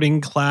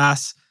reporting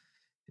class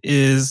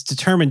is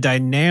determined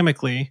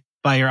dynamically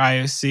by your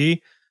IOC.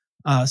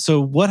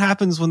 So what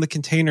happens when the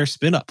container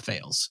spin-up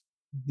fails?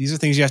 These are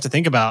things you have to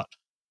think about.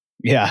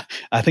 Yeah,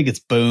 I think it's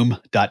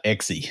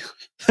boom.exe.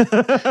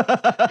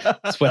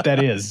 That's what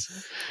that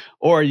is.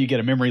 Or you get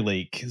a memory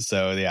leak.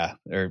 So yeah,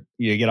 or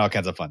you get all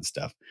kinds of fun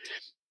stuff.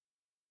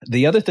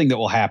 The other thing that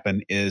will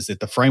happen is that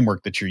the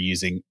framework that you're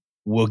using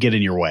will get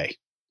in your way.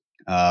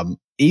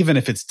 Even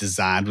if it's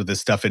designed with this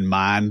stuff in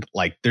mind,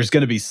 there's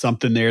going to be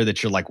something there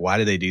that you're like, why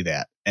did they do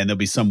that? And there'll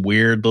be some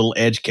weird little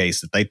edge case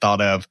that they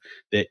thought of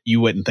that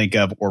you wouldn't think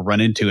of or run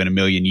into in a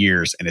million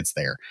years, and it's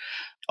there.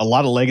 A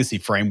lot of legacy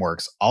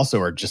frameworks also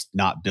are just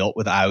not built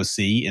with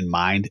IOC in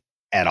mind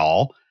at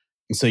all.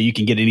 And so you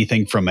can get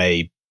anything from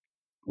a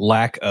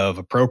lack of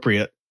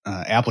appropriate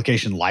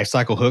application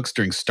lifecycle hooks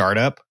during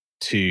startup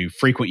to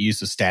frequent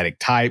use of static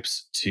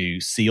types to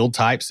sealed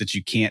types that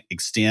you can't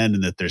extend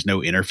and that there's no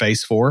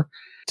interface for,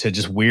 to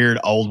just weird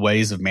old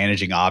ways of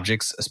managing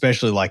objects,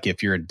 especially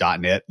if you're in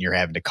 .NET and you're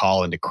having to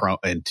call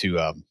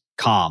into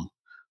COM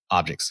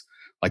objects,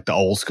 like the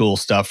old school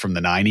stuff from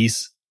the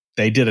 90s.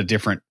 They did a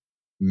different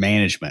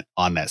management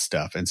on that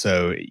stuff. And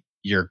so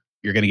you're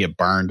going to get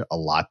burned a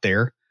lot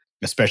there,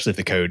 especially if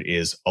the code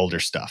is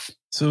older stuff.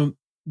 So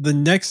the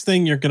next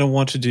thing you're going to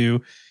want to do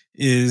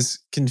is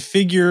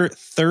configure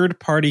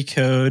third-party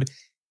code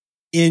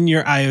in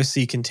your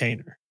IOC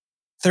container.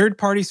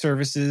 Third-party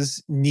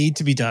services need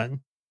to be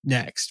done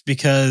next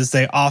because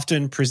they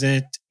often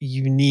present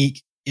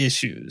unique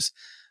issues.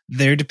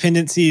 Their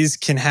dependencies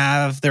can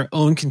have their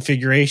own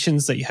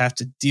configurations that you have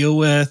to deal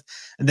with.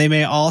 And they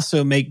may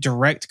also make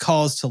direct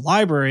calls to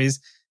libraries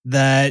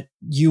that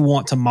you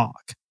want to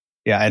mock.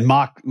 Yeah, and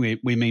mock, we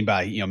mean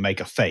by, make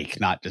a fake,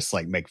 not just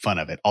like make fun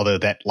of it. Although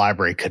that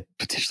library could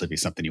potentially be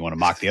something you want to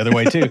mock the other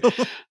way too.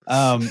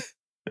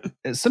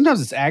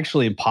 Sometimes it's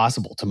actually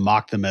impossible to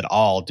mock them at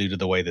all due to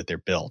the way that they're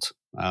built.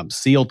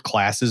 Sealed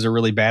classes are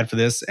really bad for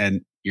this,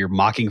 and your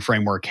mocking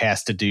framework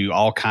has to do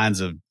all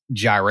kinds of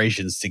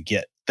gyrations to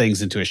get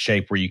things into a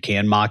shape where you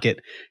can mock it.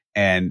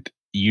 And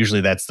usually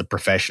that's the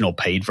professional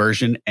paid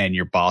version, and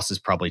your boss is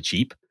probably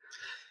cheap.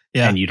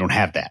 Yeah. And you don't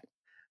have that.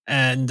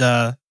 And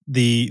the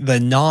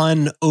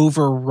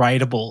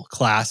non-overwritable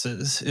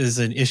classes is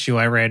an issue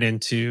I ran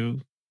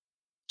into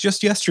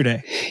just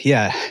yesterday.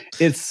 Yeah,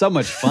 it's so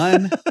much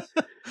fun.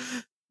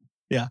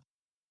 Yeah.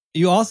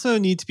 You also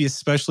need to be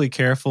especially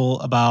careful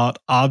about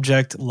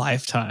object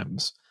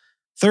lifetimes.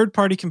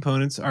 Third-party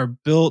components are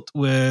built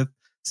with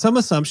some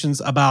assumptions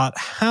about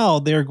how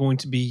they're going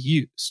to be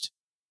used.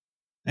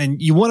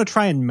 And you want to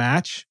try and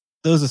match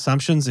those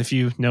assumptions if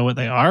you know what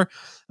they are,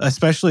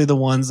 especially the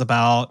ones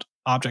about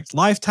object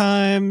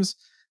lifetimes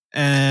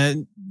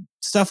and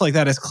stuff like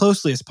that as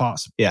closely as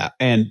possible. Yeah.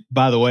 And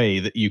by the way,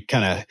 that you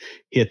kind of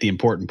hit the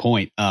important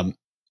point.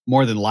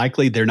 More than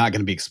likely, they're not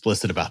going to be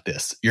explicit about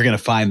this. You're going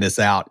to find this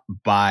out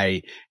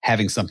by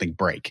having something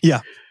break. Yeah.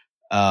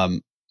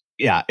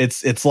 Yeah.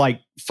 It's like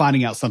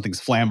finding out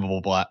something's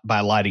flammable by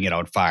lighting it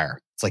on fire.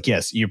 It's like,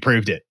 yes, you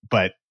proved it,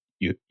 but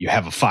you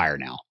have a fire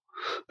now.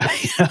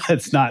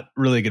 It's not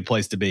really a good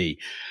place to be.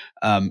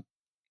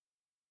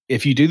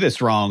 If you do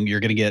this wrong, you're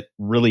going to get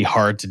really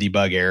hard to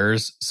debug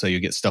errors. So you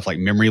get stuff like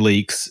memory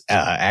leaks,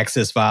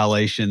 access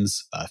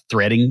violations,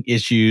 threading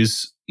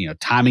issues,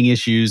 timing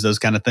issues, those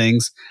kind of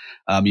things.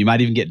 You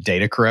might even get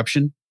data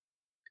corruption.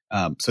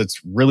 So it's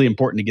really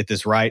important to get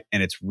this right,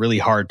 and it's really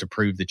hard to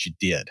prove that you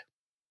did.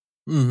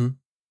 Mm-hmm.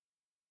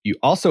 You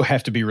also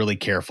have to be really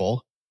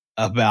careful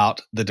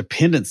about the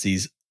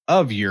dependencies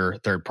of your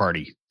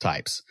third-party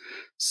types.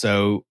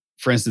 So,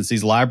 for instance,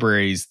 these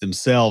libraries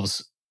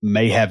themselves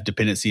may have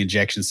dependency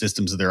injection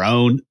systems of their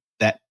own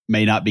that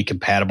may not be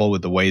compatible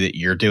with the way that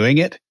you're doing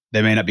it.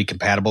 They may not be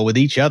compatible with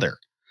each other,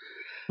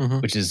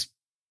 which is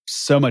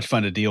so much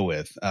fun to deal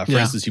with. For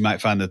instance, you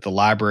might find that the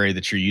library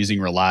that you're using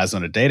relies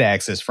on a data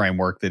access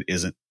framework that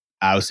isn't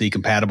IOC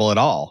compatible at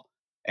all.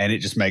 And it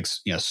just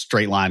makes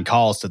straight line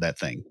calls to that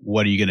thing.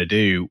 What are you going to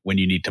do when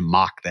you need to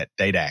mock that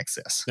data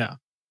access? Yeah.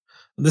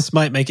 This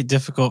might make it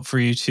difficult for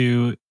you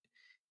to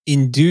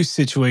induce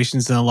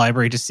situations in the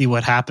library to see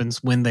what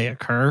happens when they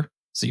occur.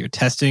 So your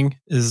testing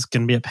is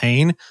going to be a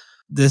pain.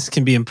 This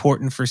can be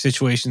important for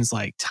situations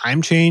like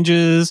time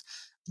changes,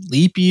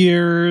 leap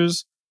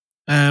years,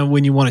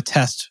 when you want to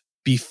test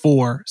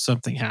before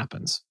something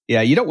happens.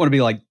 Yeah, you don't want to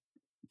be like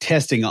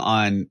testing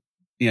on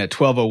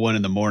 12:01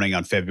 in the morning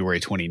on February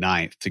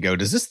 29th to go,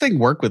 does this thing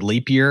work with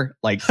leap year?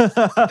 Like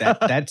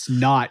that's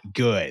not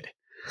good.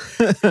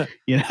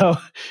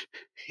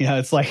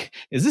 It's like,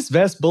 is this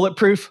vest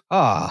bulletproof?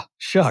 Ah,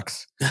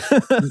 shucks.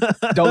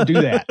 Don't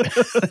do that.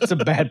 That's a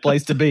bad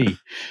place to be.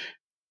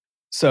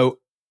 So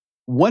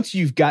once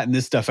you've gotten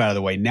this stuff out of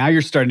the way, now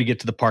you're starting to get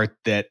to the part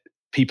that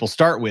people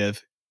start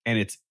with, and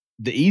it's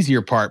the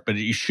easier part, but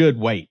you should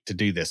wait to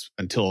do this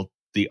until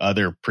the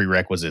other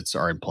prerequisites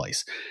are in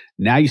place.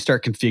 Now you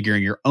start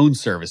configuring your own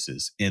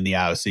services in the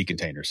IOC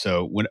container.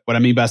 So what I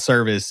mean by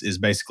service is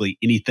basically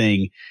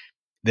anything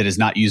that is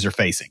not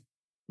user-facing,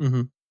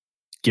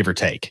 give or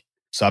take.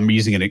 So I'm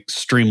using an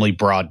extremely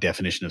broad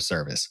definition of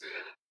service.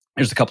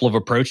 There's a couple of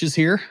approaches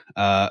here.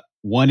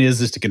 One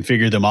is to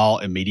configure them all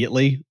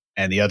immediately,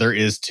 and the other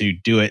is to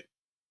do it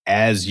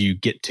as you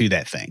get to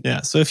that thing.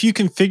 Yeah. So if you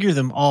configure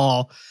them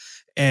all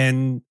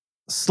and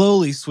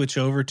slowly switch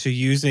over to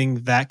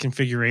using that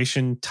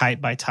configuration type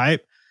by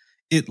type,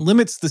 it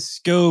limits the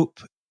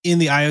scope in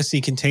the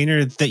IOC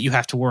container that you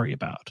have to worry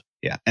about.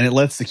 Yeah. And it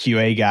lets the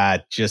QA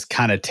guy just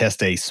kind of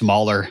test a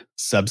smaller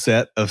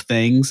subset of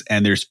things,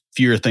 and there's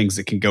fewer things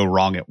that can go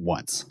wrong at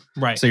once.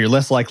 Right. So you're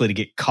less likely to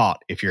get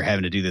caught if you're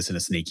having to do this in a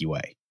sneaky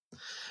way.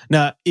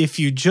 Now, if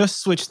you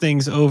just switch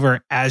things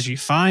over as you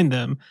find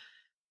them,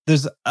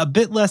 there's a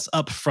bit less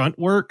upfront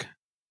work,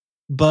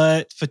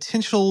 but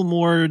potential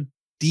more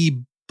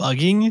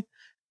debugging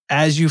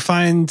as you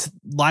find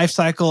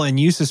lifecycle and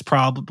uses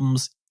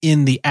problems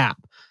in the app.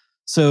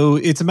 So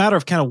it's a matter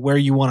of kind of where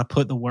you want to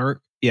put the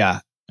work.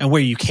 Yeah. And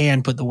where you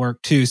can put the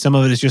work too. Some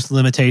of it is just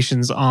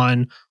limitations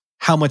on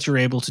how much you're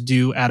able to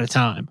do at a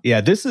time. Yeah,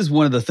 this is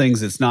one of the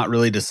things that's not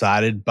really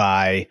decided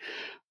by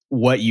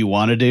what you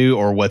want to do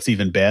or what's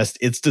even best.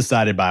 It's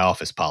decided by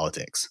office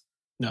politics.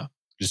 No.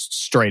 Just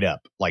straight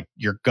up. Like,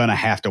 you're going to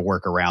have to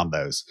work around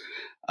those.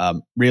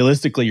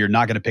 Realistically, you're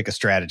not going to pick a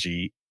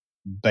strategy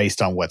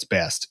based on what's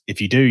best. If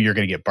you do, you're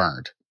going to get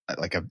burned.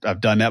 Like, I've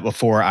done that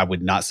before. I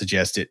would not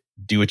suggest it.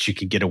 Do what you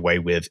can get away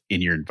with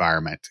in your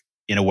environment,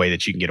 in a way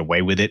that you can get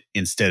away with it,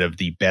 instead of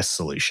the best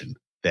solution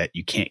that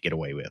you can't get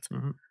away with.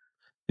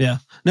 Yeah.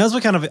 Now, as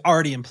we kind of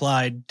already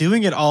implied,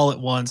 doing it all at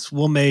once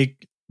will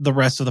make the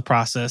rest of the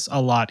process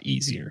a lot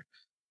easier.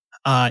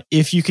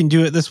 If you can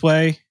do it this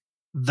way,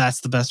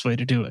 that's the best way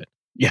to do it.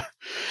 Yeah.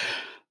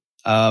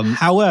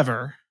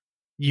 However,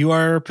 you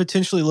are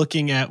potentially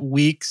looking at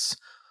weeks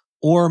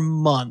or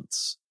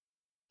months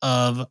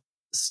of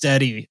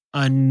steady,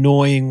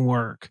 annoying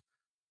work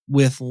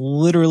with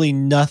literally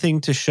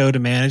nothing to show to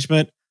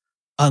management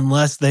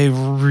unless they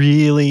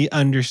really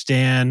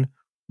understand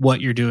what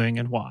you're doing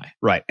and why.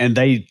 Right. And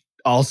they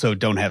also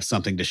don't have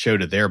something to show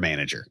to their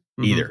manager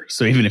either.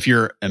 So even if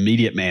your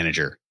immediate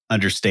manager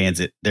understands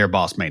it, their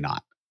boss may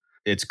not.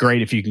 It's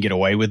great if you can get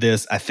away with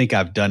this. I think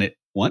I've done it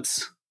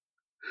once.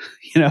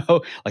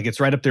 Like it's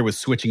right up there with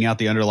switching out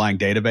the underlying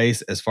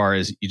database as far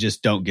as you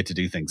just don't get to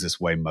do things this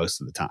way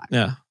most of the time.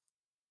 Yeah.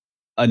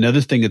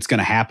 Another thing that's going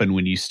to happen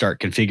when you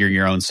start configuring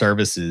your own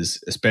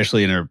services,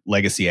 especially in a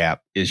legacy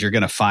app, is you're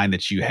going to find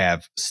that you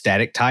have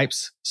static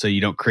types. So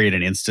you don't create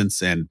an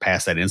instance and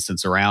pass that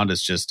instance around.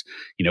 It's just,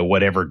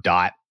 whatever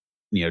dot,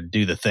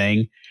 do the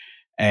thing.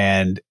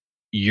 And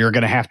you're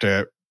going to have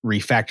to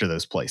refactor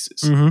those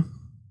places. Mm-hmm.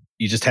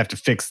 You just have to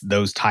fix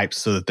those types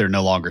so that they're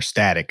no longer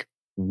static,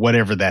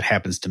 whatever that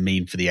happens to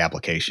mean for the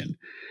application.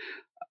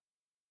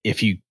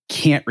 If you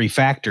can't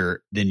refactor,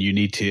 then you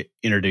need to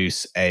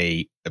introduce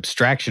a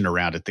abstraction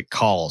around it that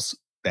calls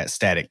that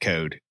static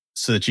code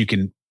so that you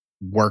can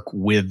work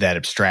with that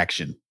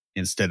abstraction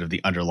instead of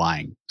the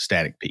underlying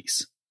static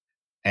piece.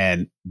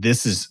 And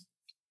this is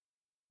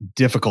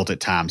difficult at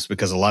times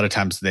because a lot of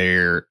times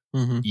they're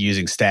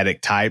using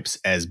static types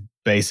as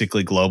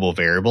basically global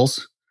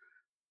variables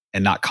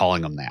and not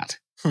calling them that.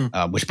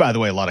 Which, by the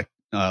way, a lot of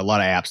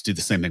apps do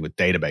the same thing with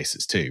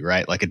databases too,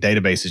 right? Like a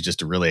database is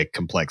just a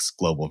complex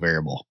global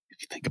variable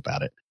if you think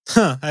about it.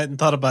 I hadn't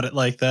thought about it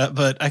like that,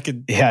 but I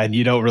could. Yeah, and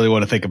you don't really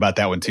want to think about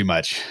that one too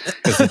much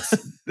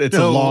because it's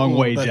a long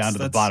way down to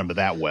the bottom of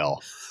that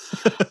well.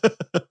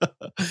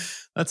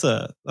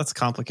 That's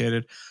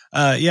complicated.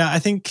 Yeah, I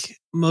think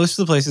most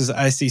of the places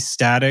I see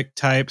static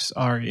types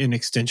are in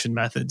extension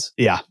methods.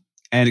 Yeah.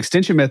 And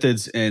extension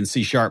methods in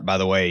C#, by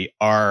the way,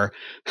 are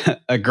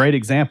a great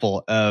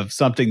example of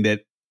something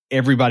that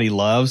everybody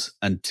loves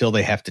until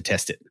they have to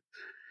test it.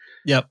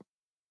 Yep.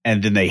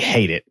 And then they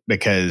hate it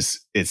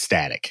because it's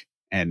static.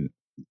 And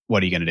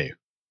what are you going to do?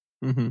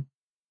 Mm-hmm.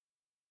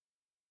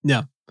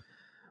 Yeah.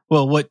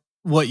 Well,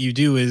 what you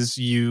do is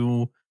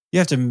you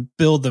have to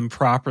build them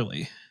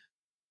properly,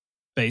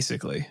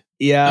 basically.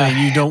 Yeah.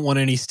 You don't want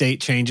any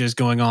state changes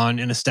going on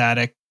in a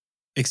static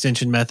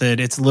extension method.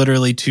 It's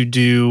literally to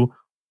do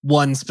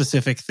one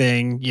specific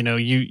thing.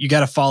 You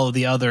got to follow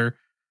the other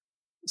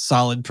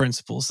solid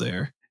principles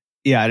there.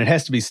 Yeah, and it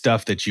has to be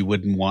stuff that you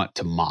wouldn't want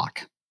to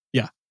mock.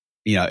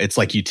 Yeah. It's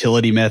like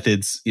utility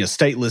methods,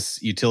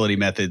 stateless utility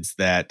methods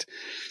that,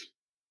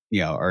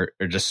 are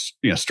just,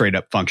 straight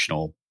up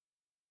functional.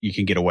 You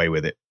can get away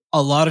with it.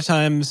 A lot of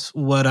times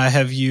what I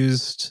have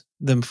used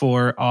them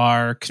for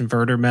are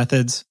converter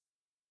methods.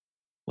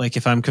 Like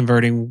if I'm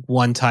converting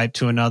one type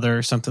to another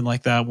or something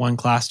like that, one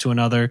class to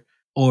another,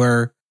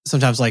 or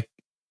sometimes like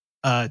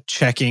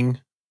checking,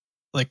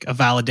 like a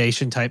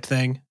validation type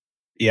thing.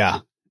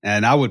 Yeah.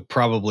 And I would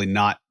probably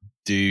not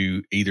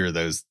do either of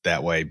those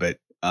that way, but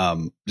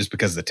just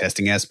because of the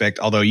testing aspect.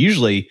 Although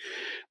usually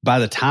by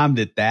the time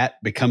that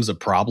becomes a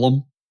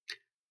problem,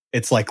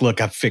 it's like,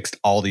 look, I've fixed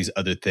all these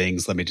other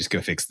things. Let me just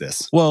go fix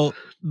this. Well,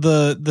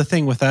 the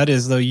thing with that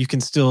is though, you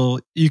can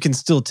still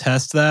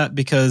test that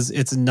because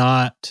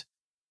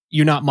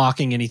you're not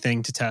mocking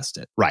anything to test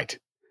it. Right.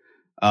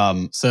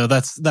 So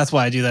that's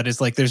why I do that is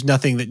like, there's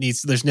nothing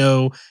there's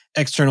no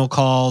external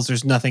calls.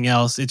 There's nothing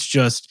else. It's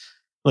just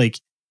like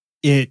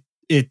it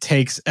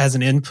takes as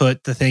an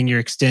input the thing you're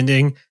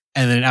extending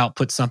and then it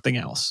outputs something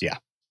else. Yeah.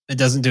 It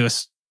doesn't do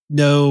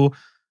no.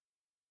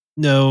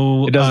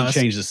 It doesn't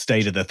change the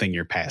state of the thing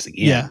you're passing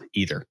in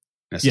either.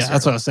 Yeah,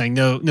 that's what I was saying.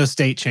 No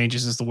state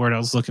changes is the word I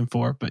was looking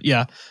for. But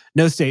yeah,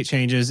 no state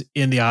changes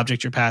in the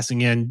object you're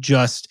passing in.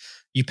 Just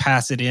you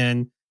pass it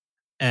in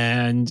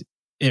and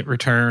it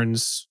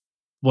returns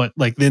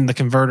then the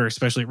converter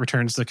especially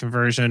returns the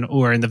conversion,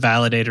 or in the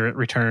validator it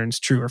returns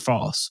true or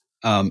false.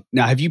 Now,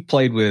 have you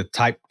played with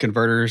type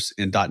converters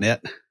in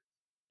 .NET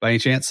by any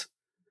chance?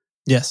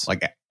 Yes.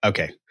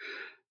 Okay.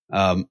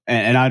 And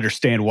I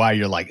understand why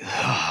you're like,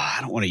 I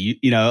don't want to,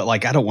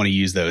 I don't want to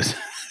use those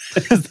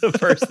as the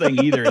first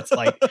thing either. It's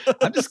like,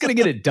 I'm just going to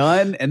get it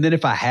done. And then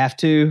if I have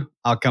to,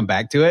 I'll come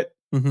back to it.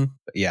 Mm-hmm.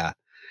 But yeah.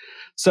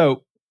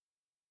 So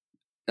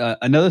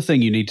another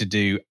thing you need to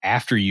do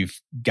after you've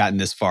gotten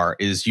this far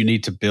is you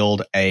need to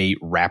build a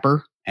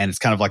wrapper, and it's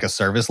kind of like a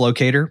service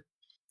locator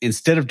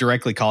instead of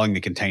directly calling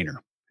the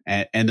container.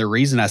 And the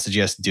reason I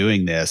suggest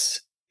doing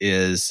this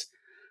is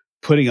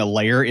putting a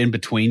layer in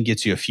between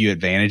gets you a few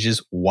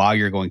advantages while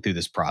you're going through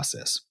this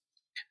process.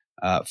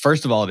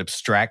 First of all, it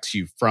abstracts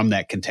you from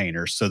that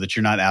container so that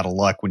you're not out of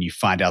luck when you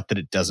find out that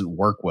it doesn't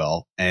work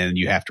well and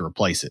you have to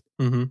replace it.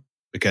 Mm-hmm.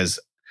 Because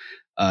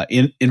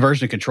in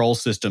version control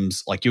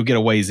systems, like you'll get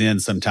a ways in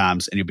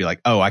sometimes and you'll be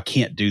like, oh, I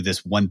can't do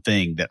this one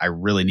thing that I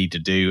really need to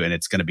do. And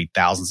it's going to be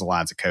thousands of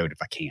lines of code if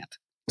I can't.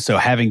 So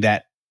having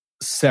that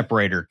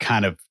separator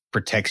kind of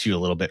protects you a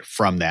little bit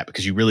from that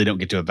because you really don't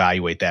get to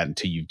evaluate that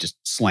until you've just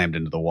slammed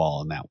into the wall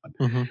on that one.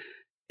 Mm-hmm.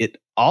 It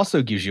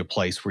also gives you a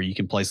place where you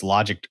can place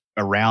logic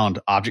around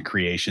object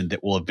creation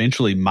that will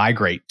eventually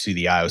migrate to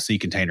the IOC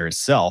container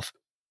itself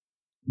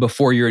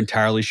before you're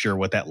entirely sure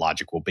what that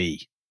logic will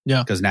be.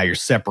 Yeah. Because now you're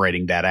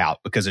separating that out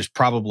because there's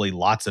probably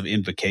lots of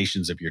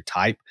invocations of your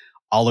type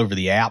all over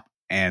the app,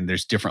 and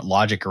there's different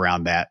logic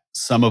around that,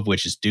 some of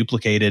which is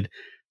duplicated,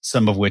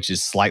 some of which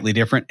is slightly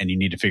different, and you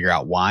need to figure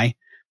out why.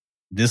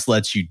 This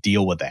lets you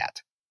deal with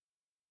that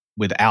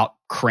without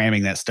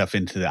cramming that stuff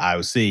into the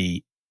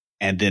IOC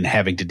and then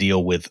having to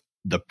deal with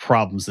the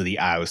problems of the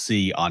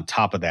IOC on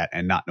top of that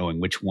and not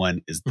knowing which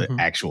one is the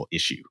actual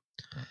issue.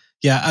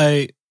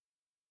 Yeah,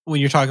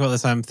 when you're talking about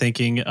this, I'm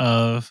thinking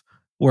of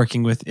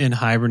working with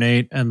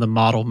InHibernate and the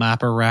model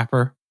mapper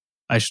wrapper.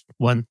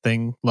 One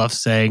thing, love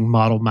saying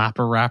model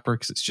mapper wrapper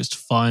because it's just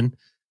fun.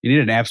 You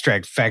need an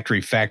abstract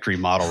factory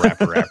model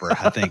wrapper.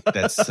 I think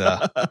that's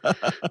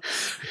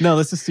no,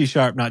 this is C#,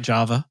 not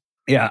Java.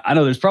 Yeah, I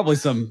know. There's probably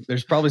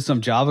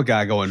some Java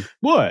guy going,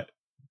 what?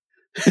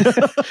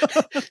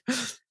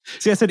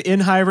 See, I said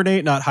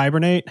InHibernate, not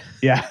hibernate.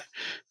 Yeah.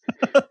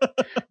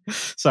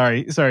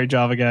 Sorry,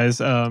 Java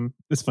guys.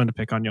 It's fun to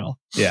pick on y'all.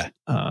 Yeah.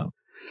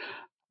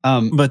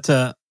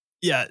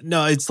 Yeah,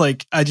 no, it's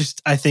like I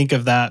think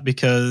of that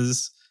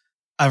because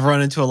I've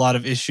run into a lot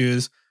of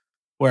issues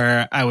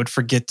where I would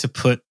forget to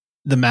put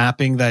the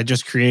mapping that I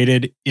just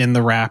created in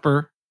the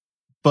wrapper.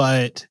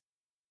 But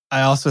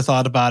I also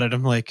thought about it.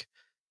 I'm like,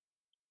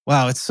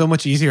 wow, it's so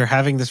much easier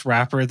having this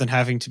wrapper than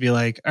having to be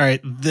like, all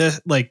right,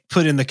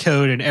 put in the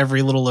code in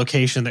every little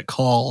location that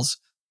calls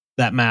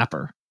that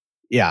mapper.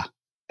 Yeah.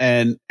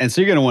 And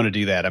so you're going to want to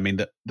do that. I mean,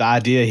 the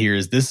idea here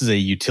is this is a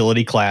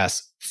utility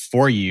class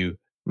for you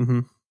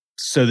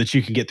so that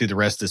you can get through the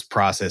rest of this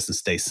process and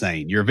stay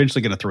sane. You're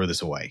eventually going to throw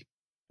this away.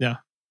 Yeah.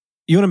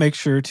 You want to make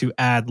sure to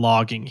add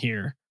logging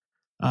here.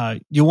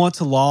 You want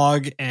to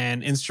log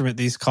and instrument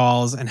these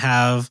calls and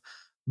have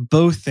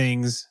both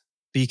things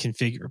be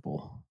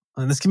configurable.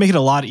 And this can make it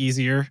a lot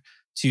easier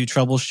to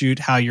troubleshoot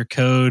how your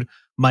code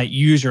might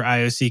use your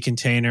IOC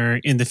container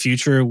in the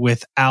future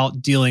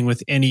without dealing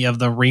with any of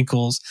the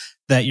wrinkles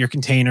that your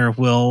container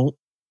will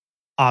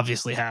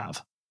obviously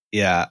have.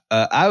 Yeah.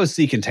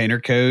 IOC container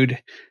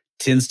code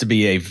tends to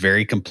be a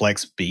very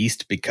complex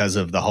beast because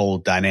of the whole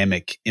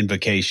dynamic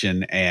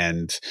invocation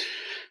and,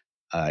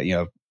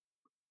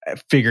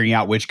 figuring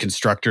out which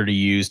constructor to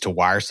use to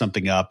wire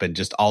something up and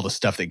just all the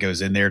stuff that goes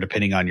in there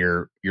depending on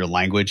your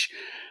language.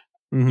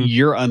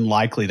 You're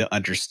unlikely to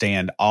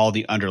understand all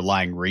the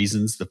underlying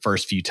reasons the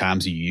first few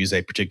times you use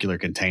a particular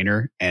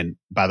container. And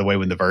by the way,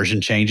 when the version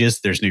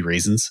changes, there's new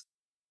reasons.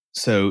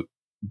 So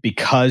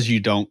because you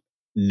don't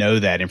know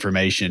that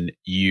information,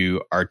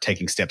 you are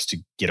taking steps to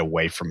get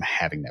away from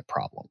having that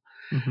problem.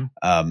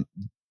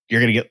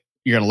 You're going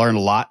to learn a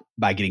lot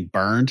by getting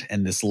burned,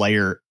 and this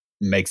layer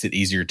makes it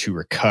easier to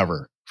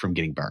recover from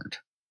getting burned.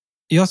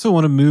 You also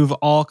want to move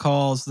all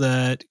calls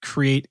that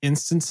create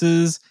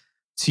instances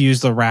to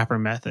use the wrapper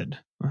method,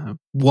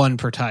 one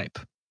per type.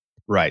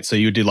 Right. So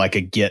you would do like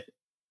a get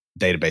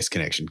database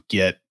connection,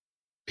 get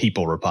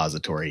people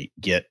repository,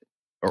 get,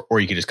 or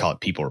you could just call it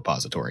people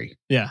repository.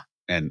 Yeah.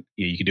 And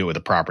you can do it with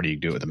a property, you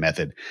can do it with a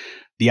method.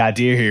 The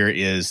idea here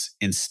is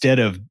instead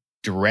of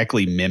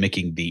directly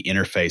mimicking the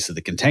interface of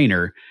the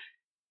container,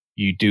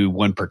 you do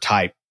one per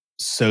type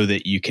so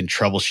that you can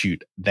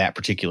troubleshoot that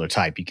particular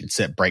type. You can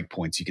set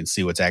breakpoints, you can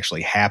see what's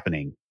actually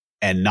happening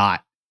and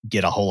not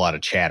get a whole lot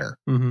of chatter.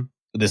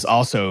 This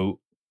also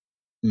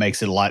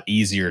makes it a lot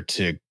easier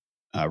to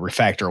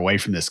refactor away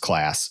from this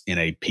class in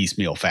a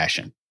piecemeal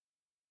fashion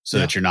so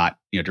that you're not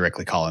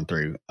directly calling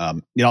through.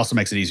 It also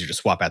makes it easier to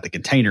swap out the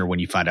container when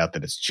you find out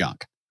that it's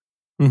junk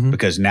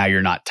because now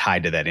you're not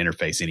tied to that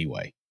interface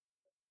anyway.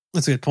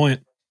 That's a good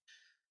point.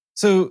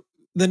 So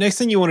the next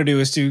thing you want to do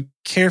is to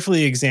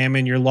carefully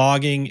examine your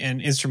logging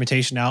and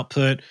instrumentation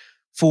output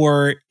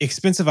for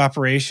expensive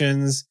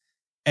operations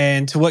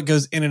and to what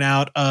goes in and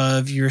out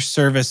of your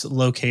service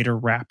locator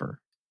wrapper.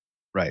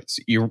 Right.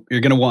 So you're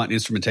going to want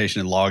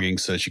instrumentation and logging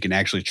so that you can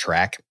actually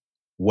track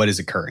what is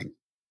occurring.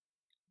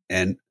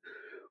 And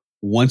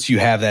once you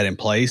have that in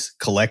place,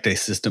 collect a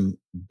system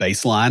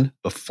baseline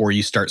before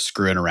you start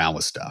screwing around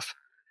with stuff.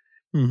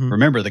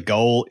 Remember, the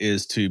goal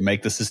is to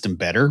make the system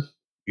better,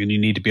 and you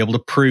need to be able to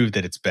prove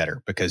that it's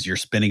better because you're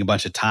spending a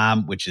bunch of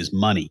time, which is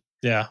money,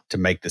 to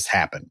make this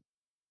happen.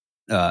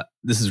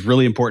 This is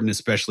really important,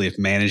 especially if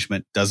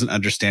management doesn't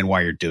understand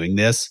why you're doing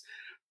this.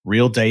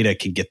 Real data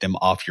can get them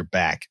off your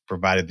back,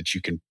 provided that you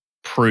can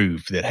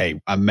prove that,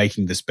 hey, I'm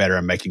making this better.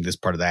 I'm making this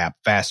part of the app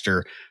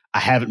faster. I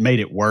haven't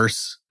made it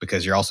worse,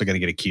 because you're also going to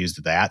get accused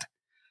of that.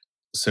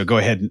 So go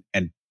ahead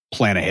and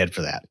plan ahead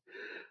for that.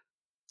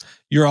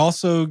 You're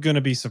also going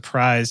to be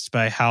surprised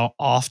by how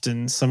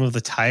often some of the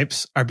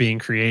types are being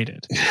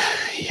created.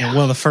 And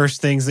one of the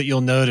first things that you'll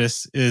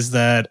notice is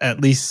that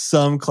at least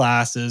some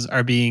classes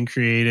are being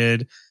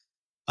created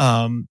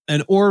an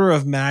order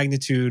of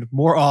magnitude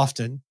more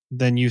often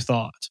than you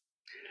thought.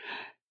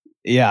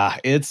 Yeah,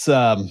 it's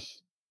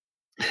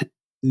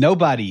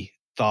nobody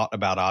thought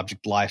about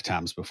object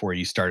lifetimes before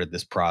you started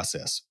this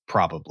process?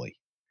 Probably.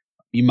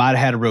 You might have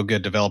had a real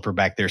good developer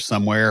back there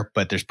somewhere,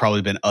 but there's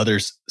probably been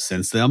others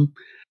since them.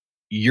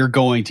 You're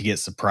going to get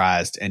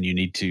surprised, and you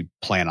need to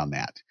plan on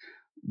that.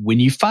 When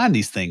you find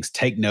these things,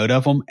 take note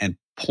of them and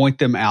point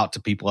them out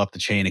to people up the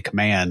chain of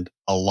command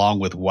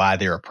along with why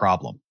they're a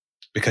problem,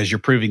 because you're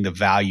proving the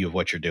value of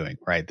what you're doing,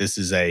 right? This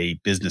is a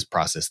business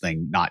process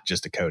thing, not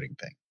just a coding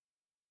thing.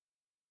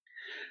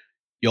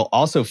 You'll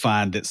also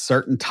find that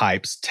certain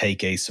types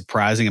take a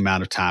surprising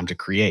amount of time to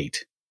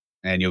create.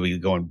 And you'll be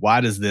going, why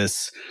does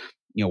this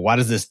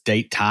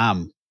date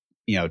time,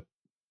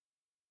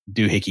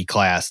 doohickey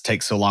class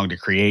take so long to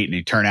create? And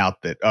you turn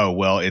out that,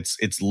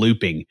 it's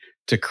looping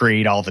to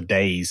create all the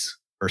days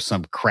or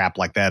some crap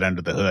like that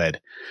under the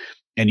hood.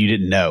 And you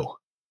didn't know.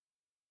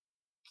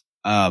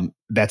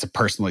 That's a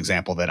personal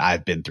example that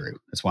I've been through.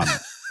 That's why I'm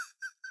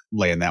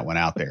laying that one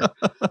out there.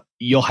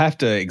 You'll have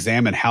to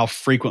examine how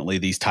frequently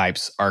these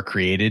types are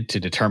created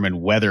to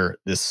determine whether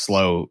this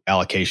slow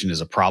allocation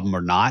is a problem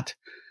or not.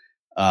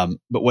 But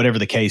whatever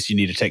the case, you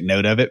need to take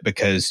note of it,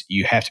 because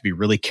you have to be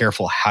really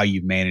careful how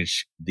you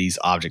manage these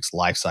objects'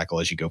 life cycle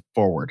as you go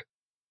forward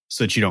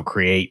so that you don't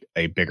create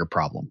a bigger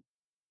problem.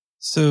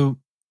 So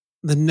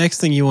the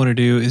next thing you want to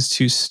do is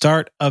to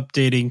start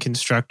updating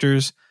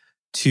constructors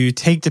to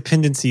take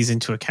dependencies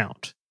into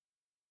account.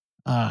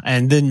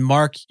 And then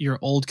mark your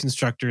old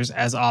constructors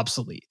as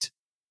obsolete.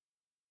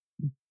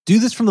 Do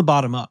this from the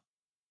bottom up,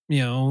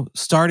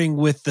 starting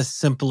with the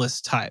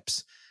simplest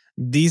types.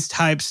 These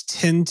types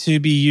tend to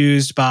be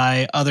used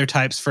by other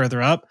types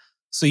further up,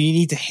 so you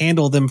need to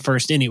handle them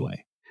first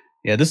anyway.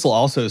 Yeah, this will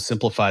also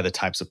simplify the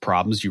types of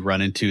problems you run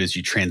into as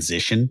you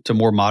transition to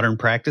more modern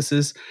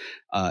practices.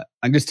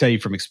 I'm just telling you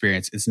from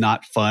experience, it's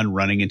not fun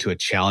running into a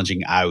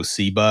challenging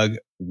IOC bug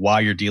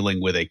while you're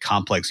dealing with a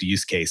complex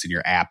use case in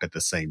your app at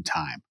the same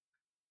time,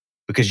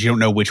 because you don't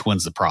know which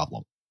one's the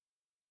problem.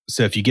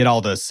 So if you get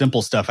all the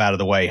simple stuff out of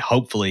the way,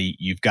 hopefully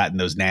you've gotten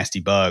those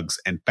nasty bugs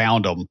and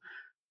found them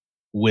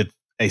with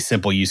a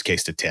simple use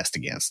case to test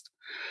against.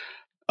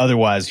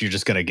 Otherwise, you're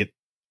just going to get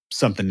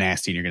something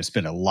nasty and you're going to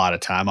spend a lot of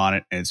time on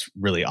it, and it's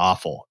really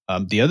awful.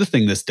 The other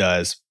thing this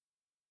does,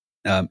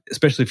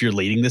 especially if you're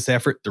leading this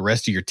effort, the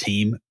rest of your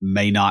team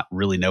may not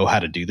really know how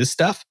to do this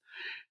stuff.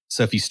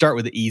 So if you start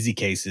with the easy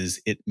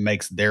cases, it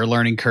makes their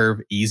learning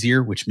curve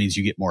easier, which means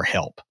you get more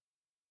help.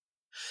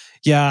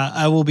 Yeah,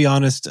 I will be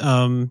honest.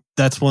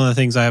 That's one of the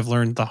things I have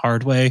learned the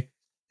hard way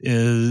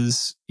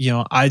is,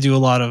 I do a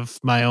lot of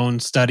my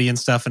own study and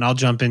stuff, and I'll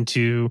jump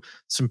into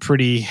some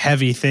pretty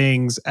heavy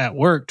things at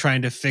work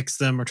trying to fix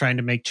them or trying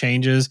to make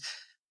changes.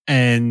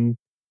 And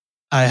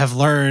I have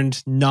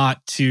learned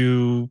not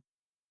to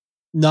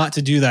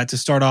do that, to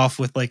start off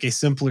with like a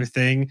simpler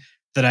thing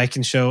that I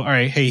can show, all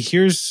right, hey,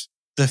 here's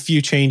the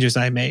few changes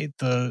I made,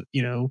 the,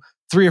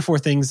 3 or 4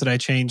 things that I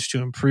changed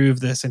to improve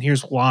this, and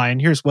here's why, and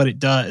here's what it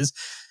does.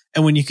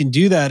 And when you can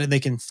do that and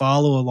they can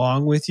follow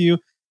along with you,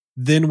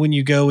 then when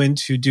you go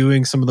into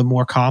doing some of the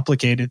more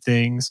complicated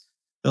things,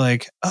 they're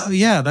like, oh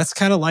yeah, that's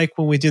kind of like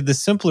when we did the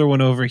simpler one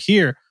over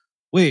here.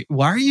 Wait,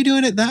 why are you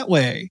doing it that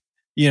way?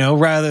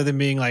 Rather than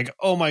being like,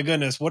 oh my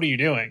goodness, what are you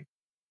doing?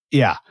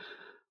 Yeah.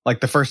 Like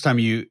the first time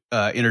you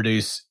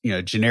introduce,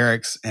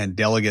 generics and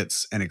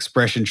delegates and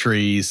expression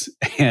trees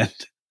and,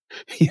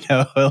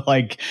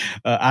 like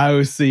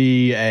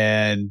IOC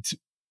and,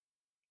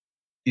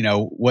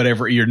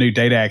 whatever your new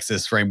data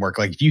access framework,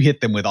 like if you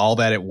hit them with all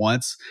that at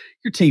once,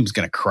 your team's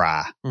going to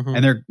cry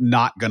and they're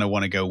not going to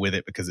want to go with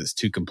it because it's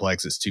too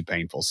complex. It's too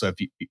painful. So if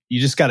you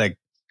just got to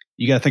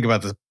think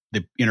about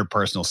the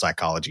interpersonal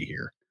psychology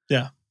here.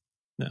 Yeah.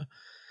 No.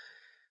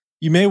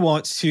 You may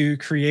want to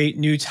create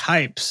new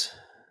types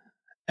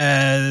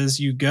as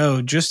you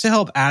go just to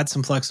help add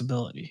some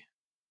flexibility.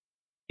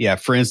 Yeah.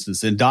 For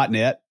instance, in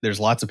 .NET, there's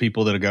lots of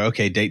people that'll go,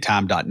 okay,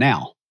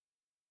 datetime.now.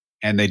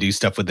 And they do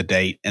stuff with the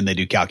date and they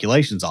do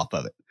calculations off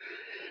of it.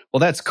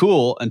 Well, that's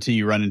cool until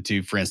you run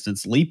into, for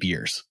instance, leap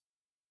years.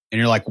 And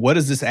you're like, what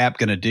is this app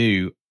going to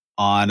do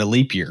on a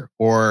leap year?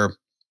 Or,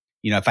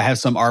 if I have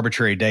some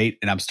arbitrary date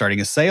and I'm starting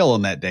a sale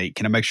on that date,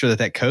 can I make sure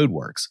that code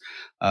works?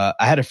 I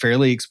had a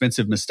fairly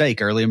expensive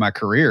mistake early in my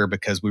career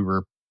because we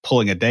were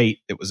pulling a date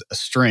that was a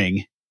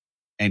string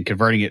and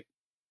converting it.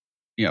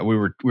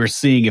 We were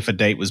seeing if a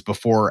date was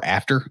before or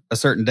after a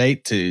certain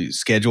date to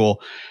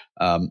schedule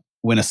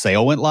when a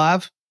sale went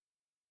live.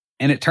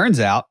 And it turns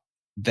out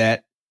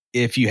that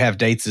if you have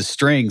dates as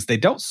strings, they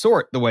don't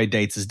sort the way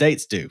dates as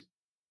dates do.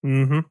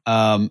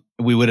 Mm-hmm.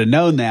 We would have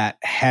known that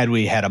had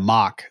we had a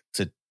mock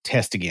to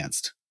test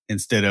against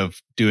instead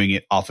of doing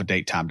it off of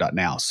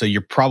datetime.now. So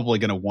you're probably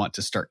going to want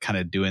to start kind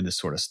of doing this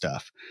sort of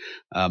stuff.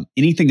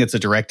 Anything that's a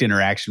direct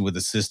interaction with the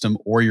system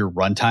or your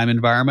runtime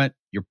environment,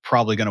 you're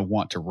probably going to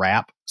want to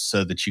wrap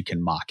so that you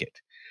can mock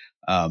it,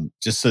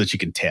 just so that you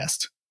can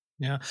test.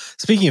 Yeah.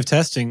 Speaking of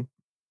testing,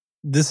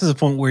 this is a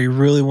point where you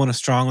really want to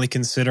strongly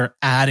consider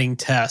adding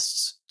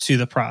tests to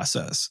the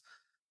process.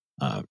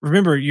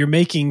 Remember, you're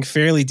making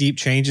fairly deep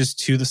changes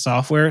to the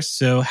software,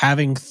 so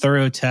having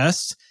thorough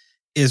tests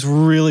is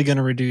really going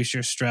to reduce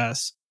your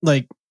stress.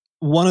 Like,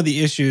 one of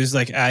the issues,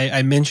 like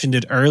I mentioned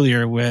it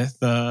earlier with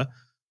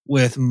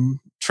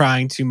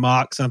trying to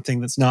mock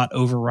something that's not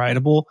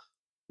overridable,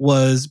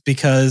 was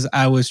because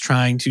I was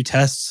trying to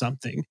test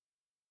something.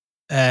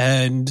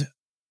 And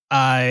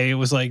I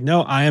was like,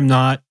 no, I am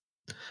not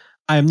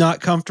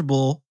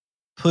comfortable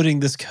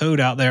putting this code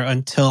out there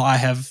until I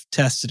have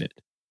tested it.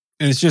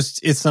 And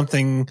it's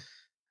something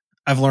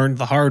I've learned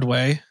the hard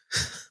way.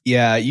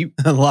 Yeah,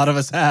 a lot of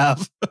us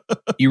have.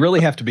 You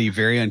really have to be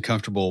very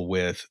uncomfortable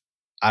with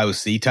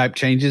IOC type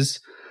changes,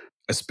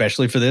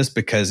 especially for this,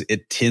 because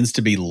it tends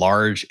to be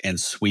large and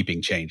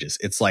sweeping changes.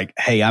 It's like,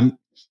 hey, I'm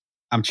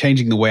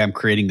changing the way I'm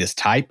creating this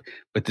type,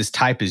 but this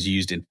type is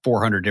used in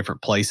 400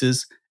 different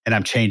places, and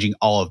I'm changing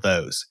all of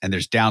those. And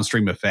there's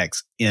downstream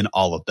effects in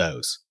all of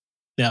those.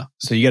 Yeah.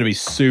 So you got to be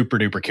super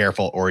duper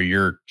careful, or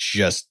you're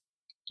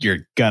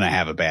going to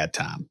have a bad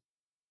time.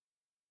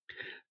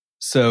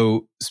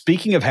 So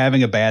speaking of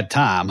having a bad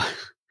time,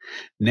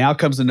 now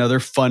comes another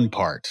fun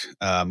part.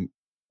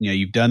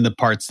 You've done the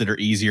parts that are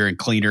easier and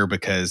cleaner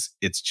because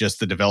it's just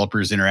the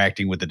developers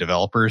interacting with the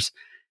developers.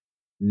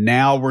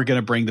 Now we're going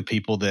to bring the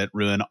people that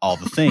ruin all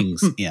the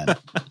things in.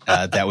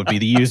 That would be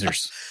the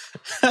users.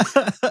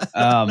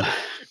 I'm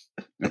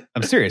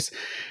serious.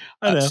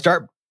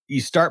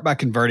 You start by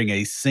converting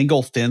a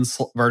single thin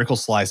vertical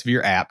slice of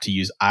your app to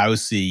use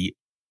IOC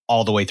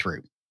all the way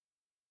through.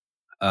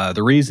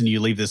 The reason you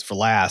leave this for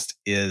last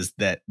is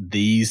that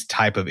these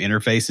type of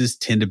interfaces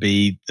tend to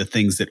be the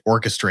things that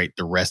orchestrate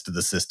the rest of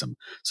the system.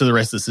 So the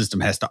rest of the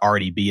system has to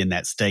already be in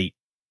that state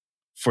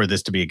for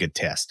this to be a good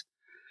test.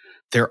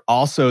 There are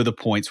also the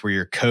points where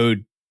your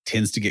code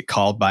tends to get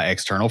called by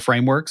external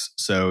frameworks.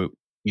 So,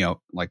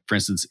 like for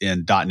instance,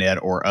 in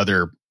 .NET or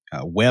other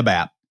web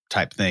app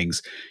type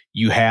things,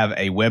 you have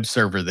a web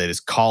server that is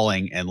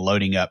calling and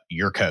loading up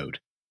your code.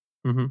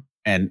 Mm-hmm.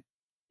 And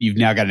you've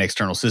now got an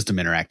external system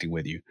interacting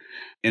with you.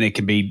 And it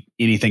can be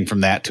anything from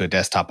that to a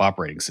desktop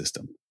operating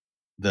system.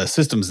 The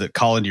systems that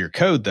call into your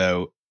code,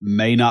 though,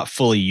 may not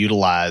fully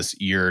utilize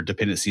your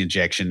dependency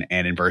injection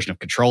and inversion of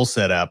control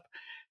setup.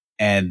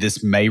 And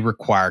this may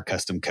require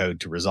custom code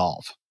to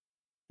resolve.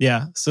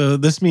 Yeah. So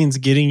this means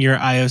getting your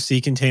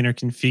IOC container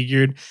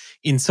configured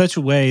in such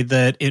a way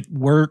that it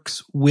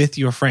works with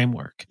your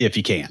framework. If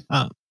you can.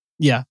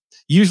 Yeah.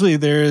 Usually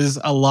there's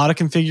a lot of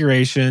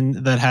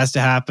configuration that has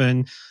to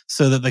happen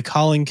so that the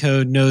calling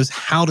code knows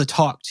how to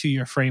talk to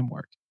your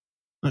framework.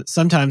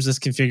 Sometimes this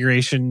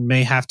configuration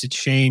may have to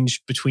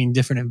change between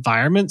different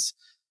environments.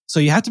 So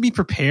you have to be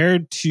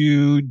prepared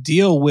to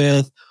deal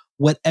with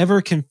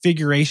whatever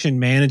configuration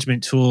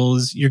management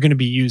tools you're going to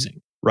be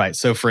using. Right.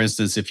 So for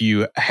instance, if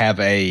you have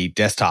a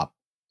desktop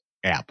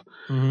app,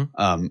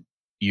 mm-hmm.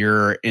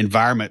 Your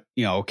environment,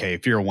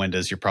 if you're a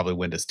Windows, you're probably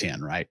Windows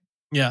 10, right?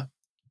 Yeah.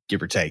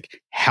 Give or take.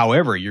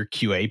 However, your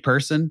QA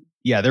person,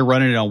 they're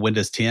running it on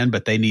Windows 10,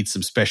 but they need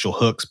some special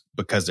hooks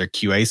because their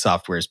QA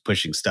software is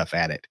pushing stuff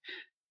at it.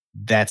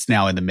 That's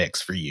now in the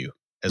mix for you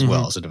as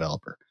well as a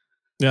developer.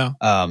 Yeah.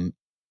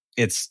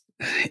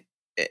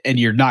 And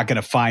you're not going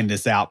to find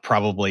this out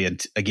probably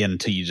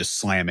until you just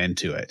slam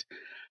into it.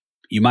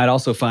 You might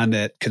also find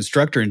that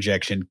constructor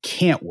injection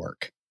can't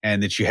work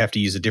and that you have to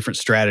use a different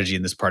strategy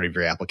in this part of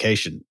your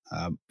application.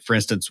 For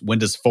instance,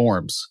 Windows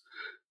Forms.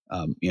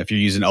 If you're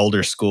using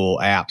older school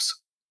apps,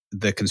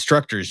 the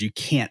constructors, you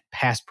can't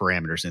pass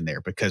parameters in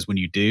there because when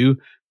you do,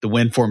 the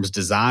WinForms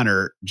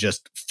designer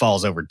just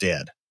falls over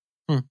dead.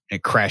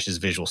 It crashes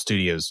Visual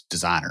Studio's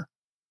designer.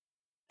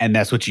 And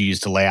that's what you use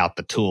to lay out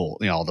the tool,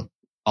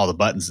 all the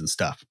buttons and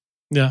stuff.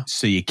 Yeah.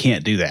 So you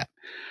can't do that.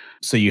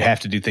 So you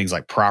have to do things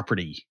like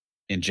property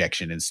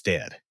injection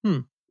instead.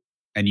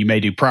 And you may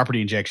do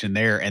property injection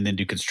there and then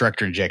do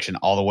constructor injection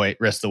all the way,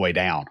 rest of the way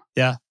down.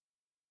 Yeah.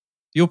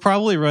 You'll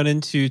probably run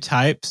into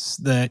types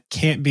that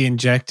can't be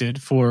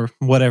injected for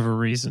whatever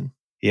reason.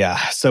 Yeah.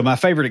 So my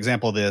favorite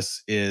example of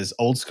this is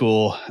old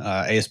school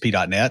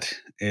ASP.NET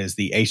is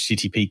the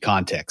HTTP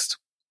context.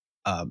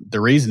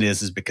 The reason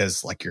is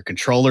because like your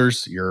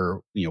controllers,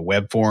 your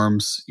web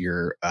forms,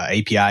 your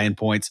API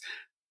endpoints,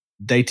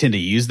 they tend to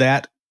use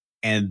that.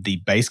 And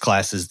the base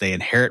classes they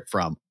inherit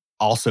from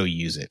also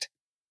use it.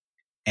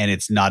 And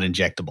it's not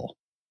injectable.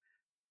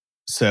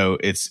 So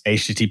it's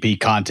HTTP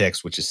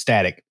context, which is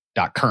static,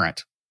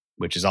 .current,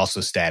 which is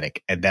also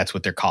static. And that's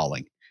what they're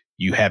calling.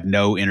 You have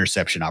no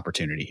interception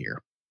opportunity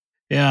here.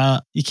 Yeah,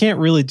 you can't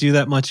really do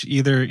that much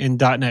either in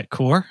 .NET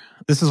Core.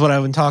 This is what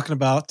I've been talking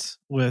about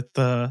with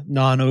the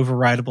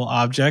non-overridable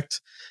object.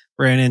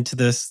 Ran into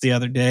this the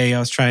other day. I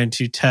was trying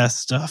to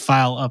test a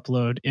file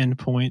upload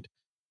endpoint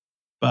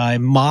by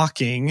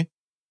mocking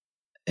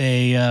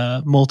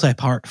a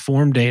multi-part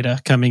form data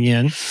coming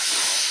in.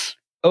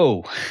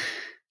 Oh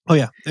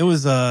yeah. It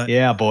was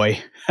yeah,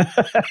 boy.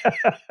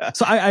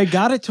 So I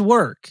got it to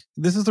work.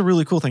 This is the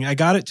really cool thing. I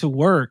got it to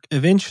work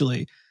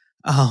eventually.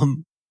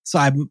 So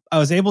I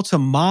was able to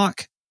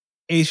mock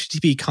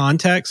HTTP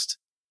context,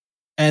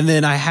 and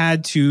then I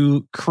had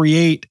to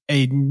create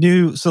a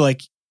new. So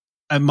like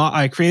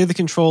I created the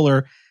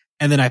controller,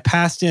 and then I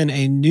passed in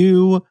a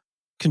new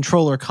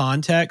controller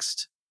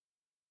context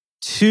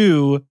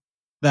to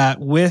that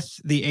with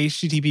the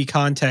HTTP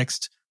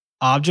context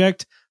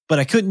object, but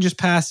I couldn't just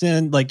pass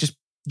in, like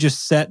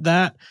just set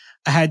that.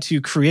 I had to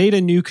create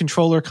a new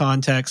controller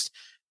context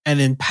and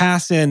then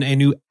pass in a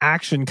new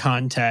action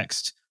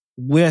context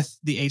with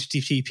the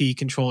HTTP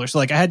controller. So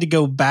like I had to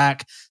go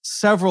back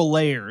several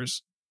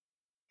layers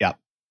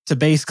to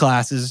base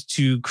classes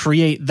to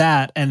create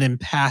that and then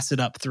pass it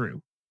up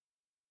through.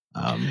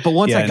 But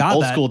once I got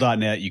old that,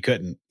 school.net, you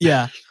couldn't.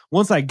 Yeah.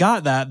 Once I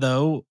got that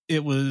though,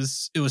 it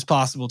was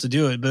possible to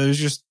do it, but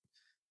it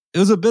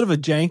was a bit of a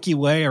janky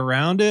way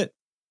around it.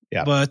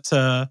 Yeah. But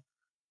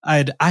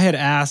I had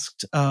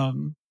asked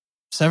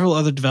several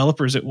other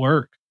developers at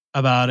work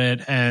about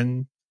it,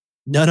 and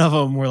none of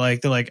them were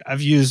like, they're like,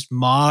 I've used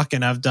mock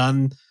and I've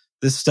done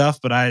this stuff,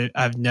 but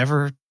I've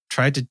never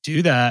tried to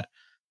do that.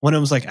 One of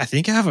them was like, I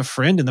think I have a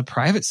friend in the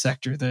private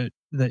sector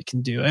that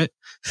can do it.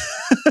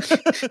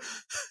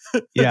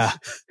 Yeah.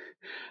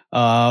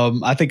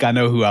 I think I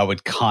know who I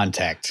would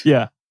contact.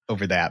 Yeah.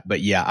 Over that.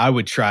 But yeah, I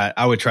would try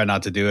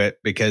not to do it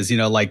because,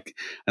 like,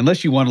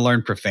 unless you want to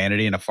learn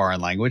profanity in a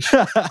foreign language,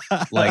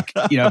 like,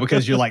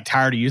 because you're like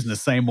tired of using the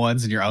same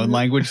ones in your own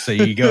language. So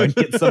you go and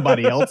get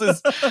somebody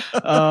else's.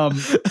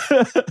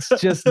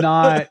 It's just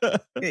not,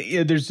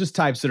 there's just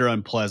types that are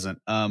unpleasant.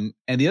 And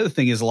the other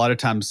thing is a lot of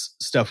times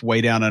stuff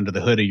way down under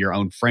the hood of your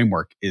own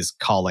framework is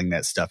calling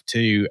that stuff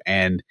too.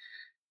 And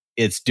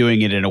it's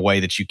doing it in a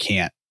way that you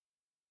can't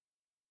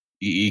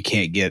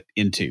get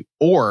into,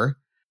 or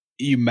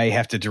you may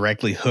have to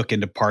directly hook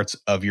into parts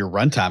of your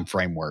runtime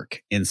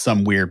framework in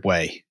some weird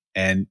way.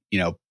 And,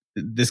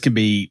 this can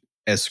be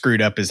as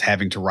screwed up as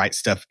having to write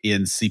stuff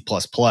in C++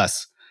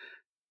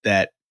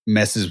 that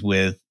messes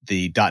with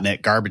the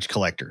 .NET garbage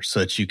collector so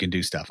that you can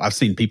do stuff. I've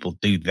seen people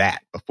do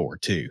that before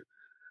too,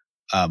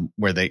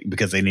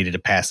 because they needed to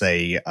pass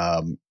a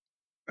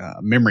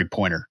memory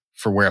pointer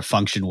for where a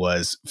function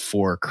was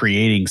for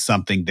creating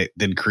something that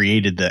then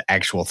created the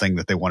actual thing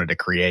that they wanted to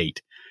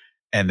create.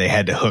 And they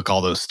had to hook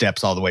all those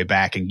steps all the way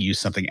back and use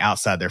something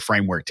outside their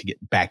framework to get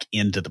back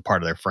into the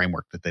part of their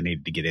framework that they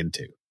needed to get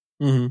into.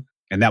 Mm-hmm.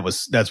 And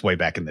that's way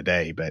back in the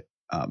day. But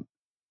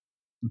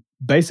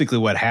basically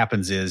what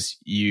happens is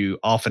you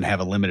often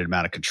have a limited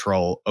amount of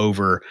control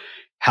over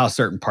how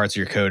certain parts of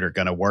your code are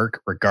going to work,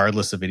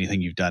 regardless of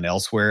anything you've done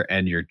elsewhere.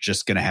 And you're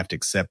just going to have to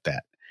accept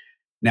that.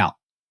 Now,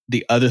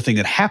 the other thing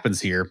that happens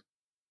here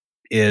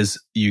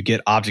is you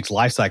get object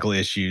lifecycle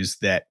issues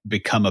that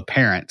become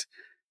apparent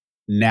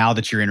now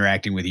that you're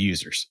interacting with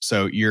users.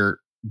 So you're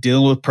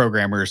dealing with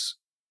programmers,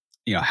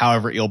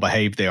 however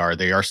ill-behaved they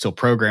are still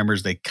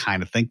programmers. They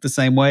kind of think the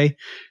same way.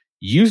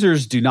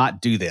 Users do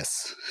not do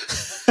this.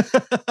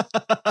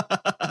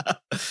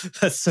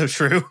 That's so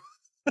true.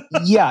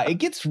 Yeah, it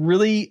gets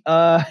really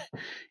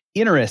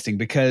interesting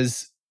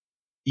because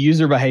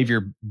user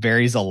behavior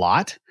varies a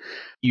lot.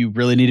 You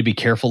really need to be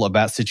careful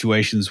about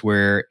situations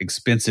where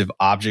expensive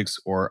objects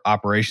or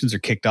operations are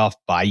kicked off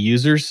by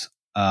users.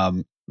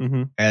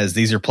 As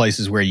these are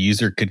places where a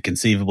user could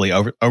conceivably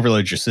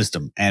overload your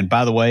system. And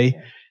by the way,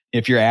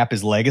 if your app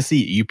is legacy,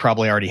 you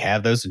probably already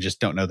have those and just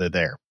don't know they're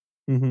there.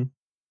 Mm-hmm.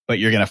 But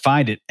you're going to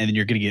find it, and then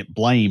you're going to get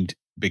blamed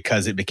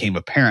because it became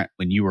apparent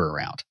when you were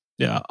around.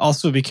 Yeah.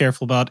 Also be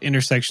careful about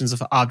intersections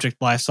of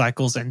object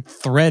lifecycles and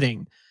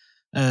threading,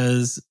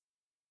 as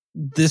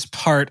this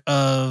part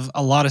of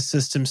a lot of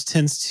systems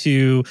tends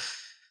to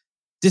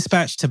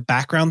dispatch to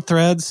background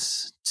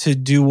threads to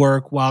do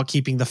work while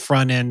keeping the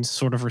front end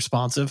sort of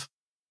responsive.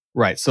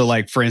 Right. So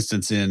like, for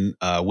instance, in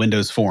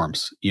Windows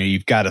Forms,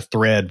 you've got a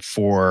thread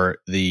for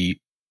the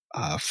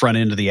front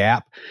end of the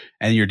app,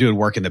 and you're doing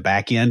work in the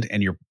back end,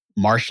 and you're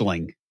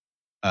marshaling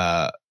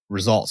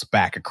results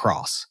back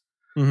across.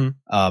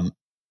 Mm-hmm.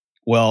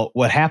 Well,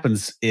 what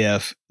happens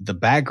if the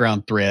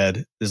background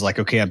thread is like,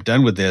 okay, I'm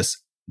done with this,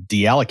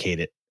 deallocate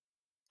it,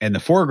 and the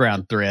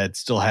foreground thread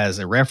still has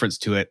a reference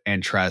to it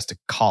and tries to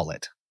call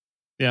it?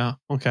 Yeah.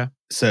 Okay.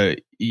 So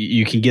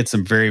you can get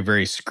some very,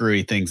 very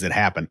screwy things that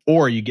happen,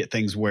 or you get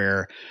things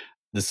where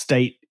the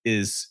state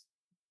is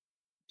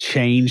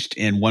changed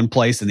in one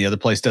place and the other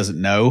place doesn't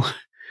know.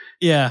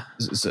 Yeah.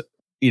 So,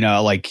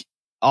 like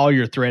all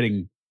your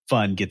threading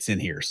fun gets in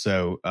here.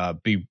 So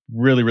be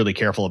really, really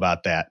careful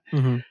about that.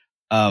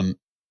 Mm-hmm.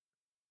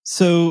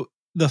 So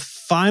the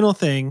final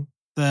thing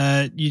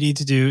that you need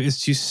to do is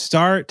to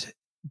start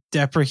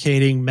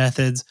deprecating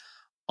methods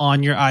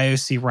on your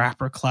IOC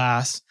wrapper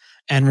class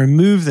and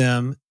remove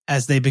them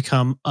as they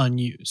become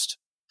unused.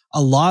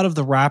 A lot of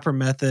the wrapper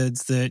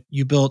methods that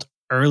you built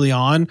early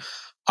on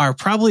are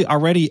probably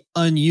already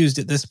unused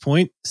at this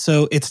point,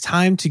 so it's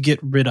time to get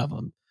rid of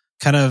them,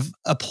 kind of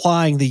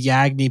applying the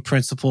Yagni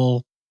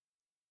principle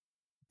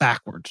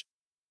backwards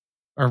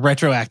or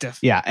retroactive.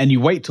 Yeah, and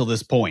you wait till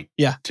this point,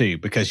 yeah, too,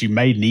 because you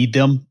may need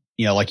them.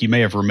 Like you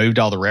may have removed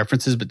all the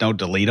references, but don't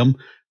delete them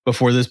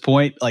before this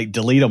point. Like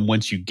delete them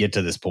once you get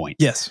to this point.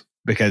 Yes,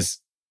 because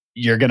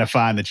you're going to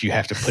find that you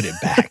have to put it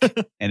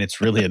back, and it's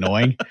really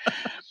annoying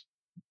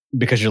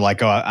because you're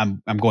like, oh,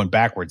 I'm going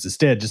backwards.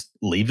 Instead, just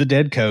leave the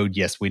dead code.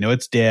 Yes, we know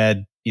it's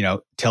dead.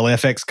 Tell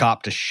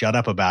FXCop to shut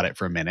up about it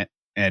for a minute.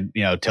 and,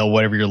 tell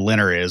whatever your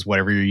linter is,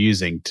 whatever you're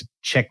using to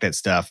check that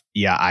stuff.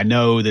 Yeah, I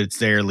know that it's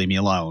there. Leave me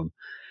alone.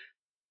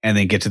 And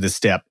then get to this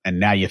step, and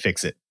now you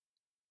fix it.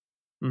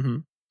 Mm-hmm.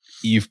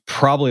 You've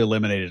probably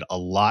eliminated a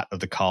lot of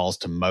the calls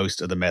to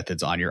most of the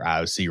methods on your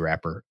IOC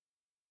wrapper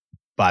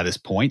by this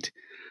point.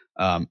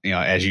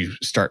 As you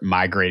start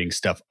migrating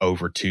stuff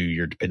over to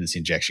your dependency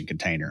injection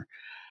container.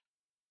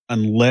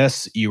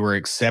 Unless you were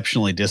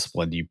exceptionally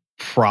disciplined, you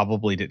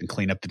probably didn't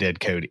clean up the dead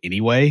code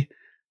anyway.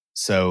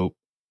 So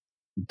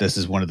this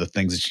is one of the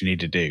things that you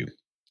need to do.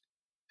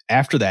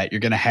 After that,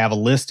 you're going to have a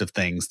list of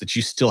things that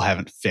you still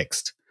haven't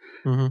fixed.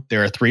 Mm-hmm.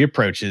 There are 3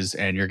 approaches,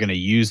 and you're going to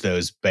use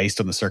those based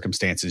on the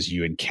circumstances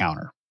you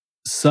encounter.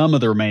 Some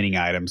of the remaining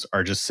items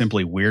are just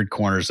simply weird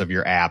corners of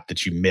your app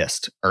that you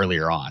missed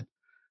earlier on.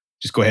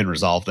 Just go ahead and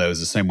resolve those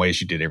the same way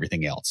as you did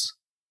everything else.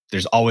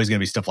 There's always going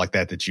to be stuff like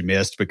that you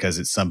missed because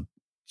it's some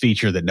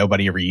feature that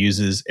nobody ever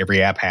uses.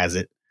 Every app has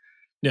it.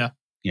 Yeah.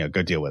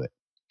 Go deal with it.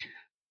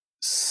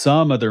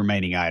 Some of the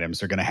remaining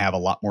items are going to have a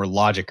lot more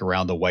logic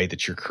around the way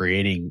that you're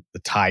creating the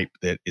type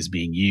that is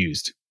being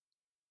used.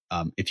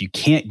 If you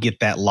can't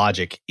get that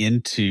logic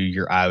into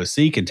your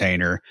IOC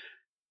container,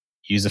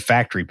 use a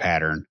factory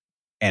pattern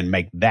and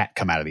make that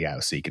come out of the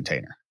IOC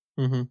container.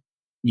 Mm-hmm.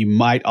 You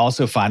might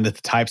also find that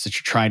the types that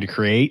you're trying to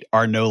create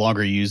are no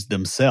longer used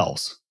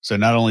themselves. So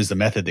not only is the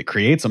method that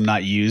creates them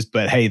not used,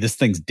 but hey, this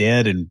thing's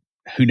dead and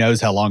who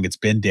knows how long it's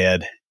been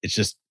dead. It's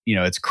just,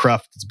 it's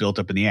cruft that's built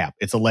up in the app.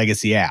 It's a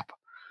legacy app.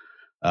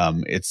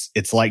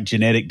 It's like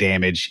genetic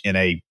damage in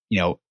a,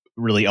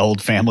 really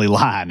old family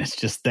line. It's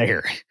just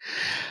there.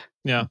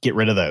 Yeah. Get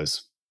rid of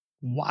those.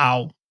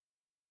 Wow.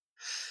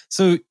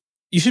 So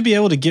you should be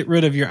able to get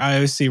rid of your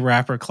IOC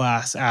wrapper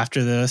class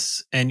after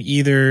this and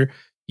either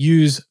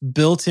use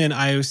built-in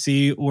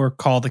IOC or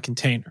call the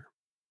container.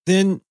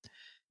 Then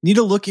need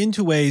to look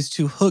into ways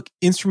to hook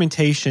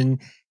instrumentation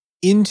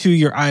into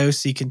your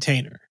IOC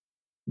container.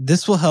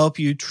 This will help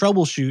you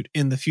troubleshoot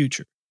in the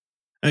future.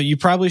 You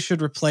probably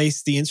should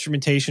replace the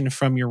instrumentation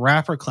from your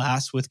wrapper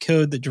class with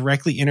code that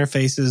directly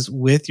interfaces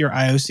with your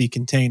IOC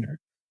container.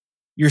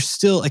 You're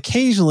still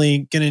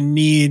occasionally going to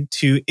need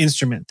to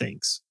instrument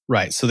things.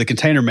 Right. So the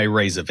container may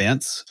raise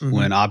events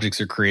when objects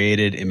are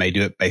created. It may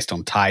do it based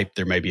on type.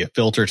 There may be a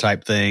filter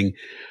type thing.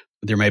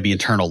 There may be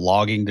internal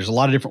logging. There's a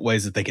lot of different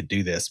ways that they could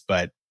do this,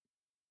 but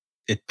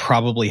it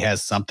probably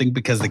has something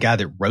because the guy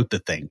that wrote the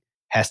thing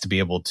has to be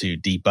able to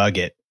debug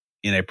it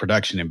in a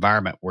production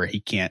environment where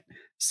he can't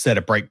set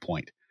a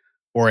breakpoint,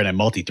 or in a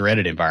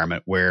multi-threaded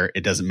environment where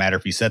it doesn't matter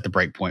if you set the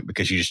breakpoint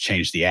because you just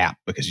changed the app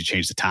because you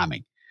changed the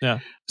timing. Yeah.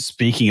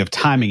 Speaking of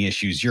timing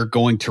issues, you're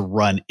going to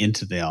run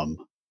into them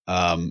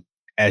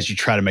as you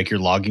try to make your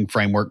logging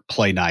framework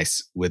play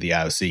nice with the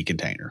IOC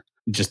container.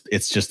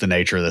 It's just the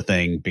nature of the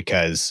thing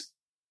because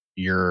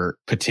you're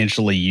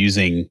potentially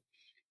using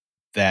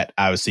that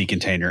IOC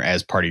container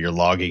as part of your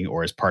logging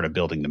or as part of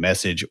building the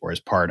message or as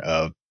part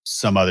of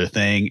some other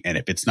thing. And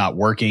if it's not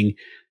working,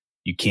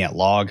 you can't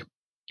log.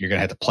 You're going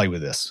to have to play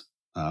with this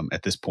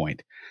at this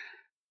point.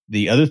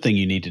 The other thing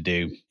you need to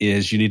do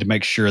is you need to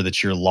make sure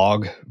that your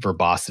log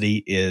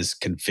verbosity is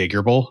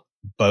configurable,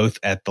 both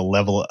at the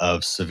level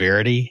of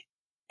severity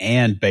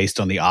and based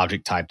on the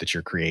object type that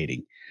you're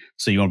creating.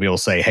 So you want to be able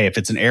to say, hey, if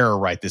it's an error,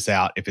 write this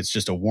out. If it's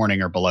just a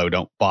warning or below,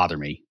 don't bother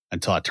me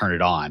until I turn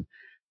it on.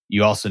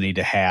 You also need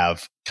to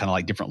have kind of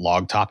like different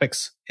log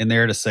topics in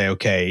there to say,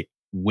 okay,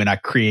 when I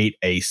create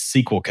a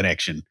SQL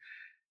connection,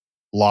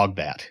 log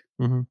that.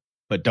 Mm-hmm.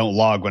 But don't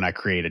log when I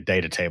create a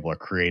data table or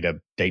create a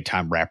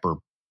datetime wrapper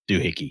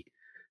doohickey.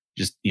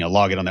 Just,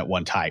 log it on that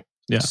one type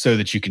so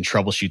that you can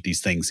troubleshoot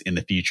these things in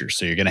the future.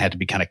 So you're going to have to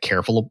be kind of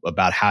careful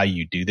about how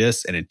you do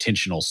this and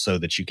intentional so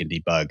that you can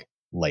debug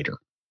later.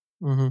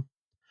 Mm-hmm.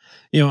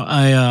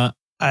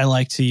 I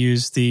like to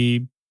use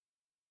the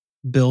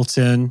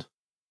built-in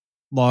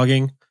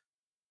logging.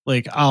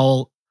 Like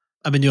I've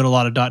been doing a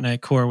lot of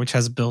 .NET Core, which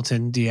has a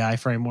built-in DI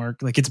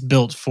framework. Like it's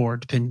built for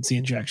dependency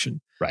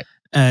injection. Right.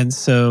 And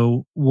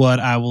so what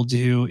I will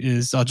do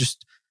is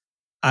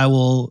I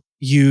will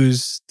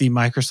use the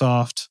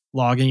Microsoft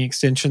logging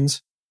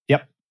extensions.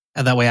 Yep.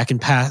 And that way I can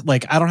pass,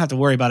 like I don't have to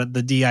worry about it.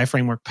 The DI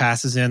framework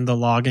passes in the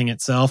logging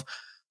itself.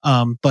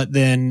 But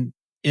then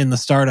in the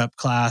startup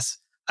class,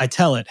 I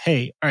tell it,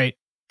 hey, all right,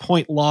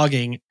 point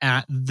logging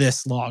at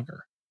this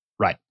logger.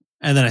 Right.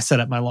 And then I set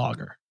up my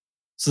logger.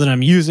 So then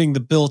I'm using the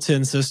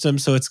built-in system.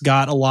 So it's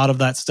got a lot of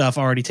that stuff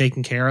already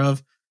taken care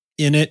of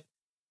in it.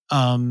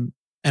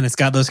 And it's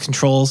got those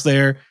controls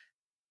there.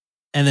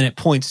 And then it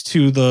points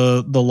to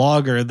the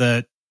logger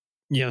that,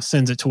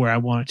 sends it to where I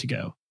want it to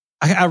go.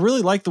 I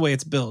really like the way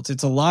it's built.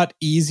 It's a lot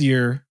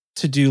easier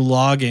to do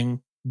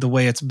logging the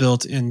way it's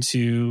built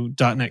into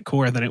 .NET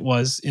Core than it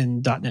was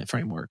in .NET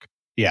Framework.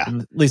 Yeah.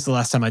 At least the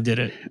last time I did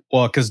it.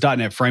 Well, because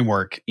 .NET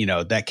Framework,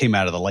 that came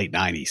out of the late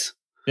 90s.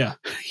 Yeah.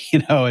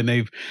 And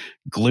they've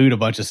glued a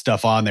bunch of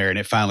stuff on there and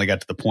it finally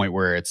got to the point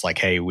where it's like,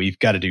 hey, we've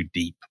got to do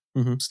deep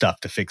stuff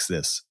to fix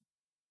this.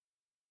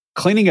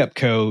 Cleaning up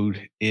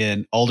code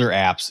in older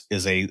apps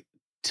is a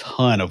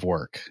ton of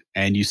work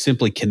and you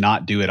simply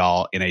cannot do it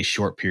all in a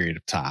short period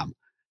of time.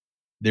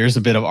 There's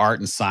a bit of art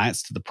and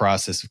science to the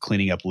process of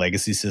cleaning up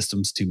legacy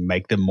systems to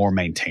make them more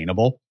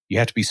maintainable. You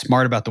have to be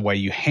smart about the way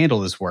you handle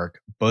this work,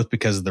 both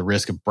because of the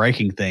risk of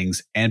breaking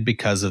things and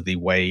because of the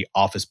way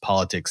office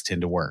politics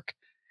tend to work.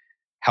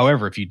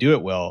 However, if you do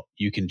it well,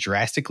 you can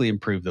drastically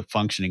improve the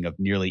functioning of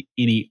nearly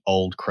any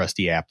old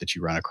crusty app that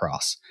you run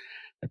across.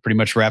 That pretty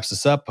much wraps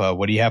us up.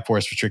 What do you have for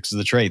us for tricks of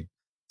the trade?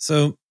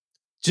 So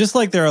just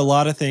like there are a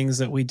lot of things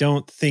that we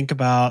don't think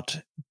about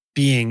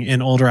being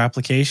in older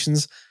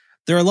applications,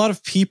 there are a lot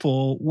of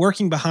people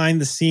working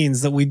behind the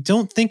scenes that we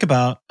don't think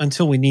about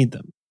until we need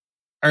them.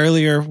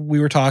 Earlier, we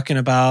were talking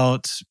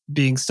about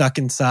being stuck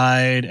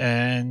inside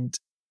and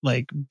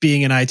like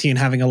being in IT and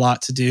having a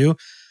lot to do.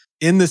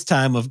 In this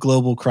time of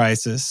global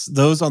crisis,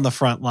 those on the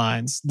front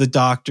lines, the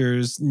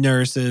doctors,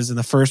 nurses, and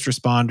the first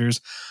responders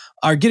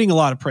are getting a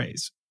lot of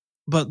praise.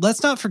 But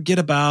let's not forget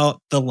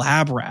about the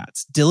lab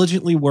rats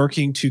diligently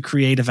working to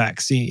create a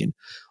vaccine,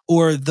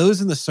 or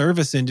those in the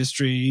service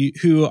industry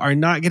who are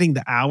not getting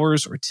the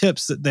hours or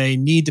tips that they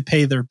need to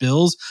pay their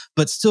bills,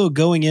 but still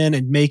going in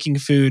and making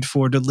food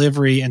for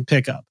delivery and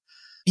pickup.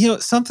 You know,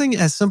 something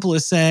as simple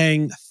as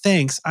saying,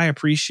 thanks, I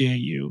appreciate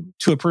you,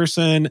 to a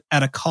person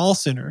at a call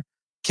center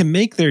can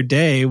make their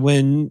day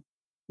when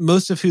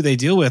most of who they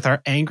deal with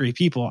are angry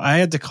people. I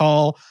had to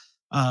call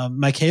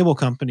my cable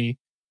company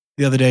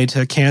the other day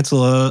to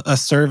cancel a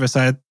service.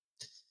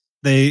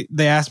 They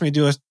asked me to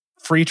do a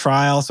free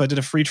trial. So I did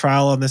a free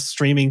trial on this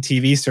streaming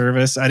TV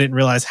service. I didn't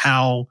realize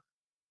how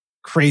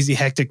crazy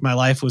hectic my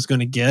life was going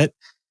to get.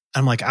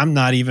 I'm like, I'm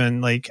not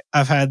even like,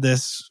 I've had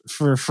this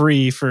for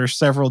free for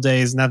several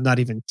days and I've not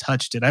even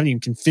touched it. I haven't even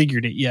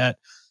configured it yet.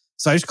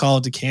 So I just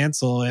called to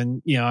cancel.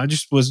 And, you know, I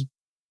just was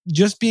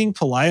being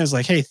polite. I was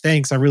like, hey,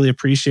 thanks. I really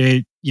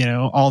appreciate, you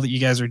know, all that you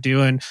guys are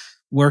doing,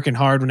 working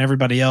hard when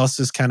everybody else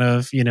is kind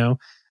of, you know,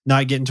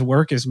 not getting to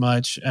work as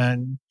much.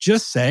 And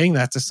just saying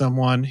that to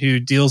someone who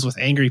deals with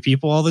angry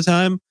people all the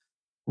time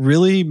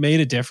really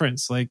made a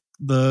difference. Like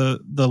the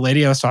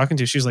lady I was talking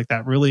to, she was like,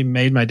 that really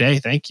made my day.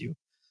 Thank you.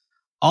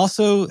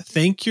 Also,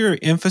 thank your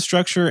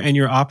infrastructure and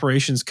your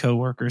operations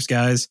coworkers,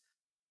 guys.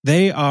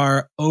 They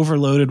are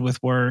overloaded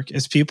with work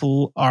as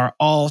people are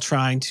all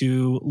trying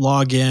to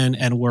log in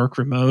and work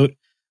remote.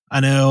 I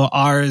know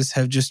ours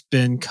have just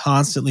been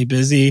constantly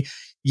busy,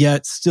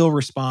 yet still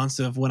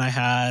responsive when I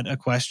had a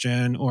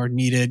question or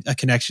needed a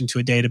connection to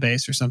a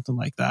database or something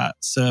like that.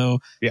 So,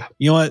 yeah,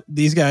 you know what?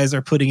 These guys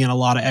are putting in a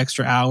lot of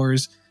extra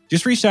hours.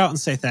 Just reach out and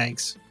say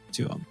thanks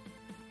to them.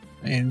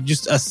 And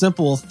just a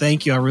simple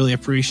thank you, I really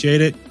appreciate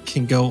it,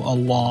 can go a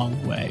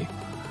long way.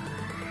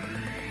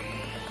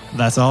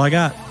 That's all I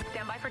got.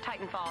 Stand by for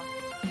Titanfall.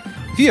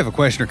 If you have a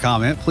question or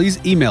comment, please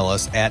email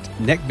us at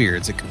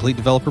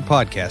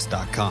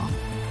neckbeards@CompleteDeveloperPodcast.com.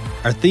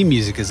 Our theme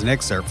music is an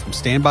excerpt from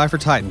Stand By for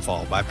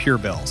Titanfall by Pure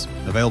Bells,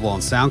 available on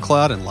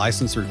SoundCloud and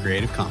licensed through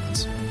Creative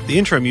Commons. The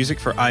intro music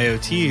for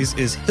IoTs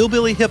is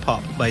Hillbilly Hip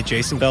Hop by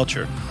Jason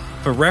Belcher.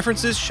 For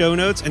references, show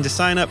notes, and to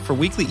sign up for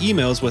weekly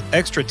emails with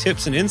extra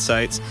tips and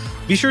insights,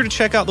 be sure to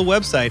check out the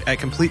website at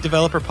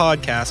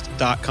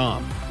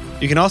CompleteDeveloperPodcast.com.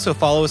 You can also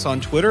follow us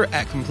on Twitter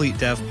at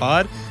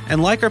CompleteDevPod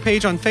and like our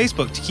page on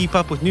Facebook to keep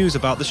up with news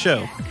about the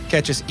show.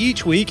 Catch us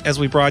each week as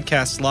we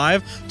broadcast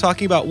live,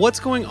 talking about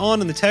what's going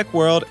on in the tech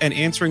world and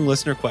answering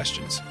listener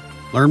questions.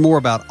 Learn more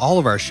about all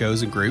of our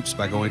shows and groups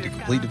by going to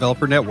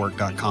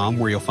CompleteDeveloperNetwork.com,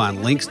 where you'll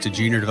find links to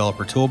Junior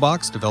Developer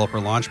Toolbox, Developer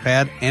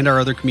Launchpad, and our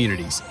other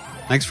communities.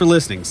 Thanks for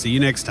listening. See you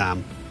next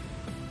time.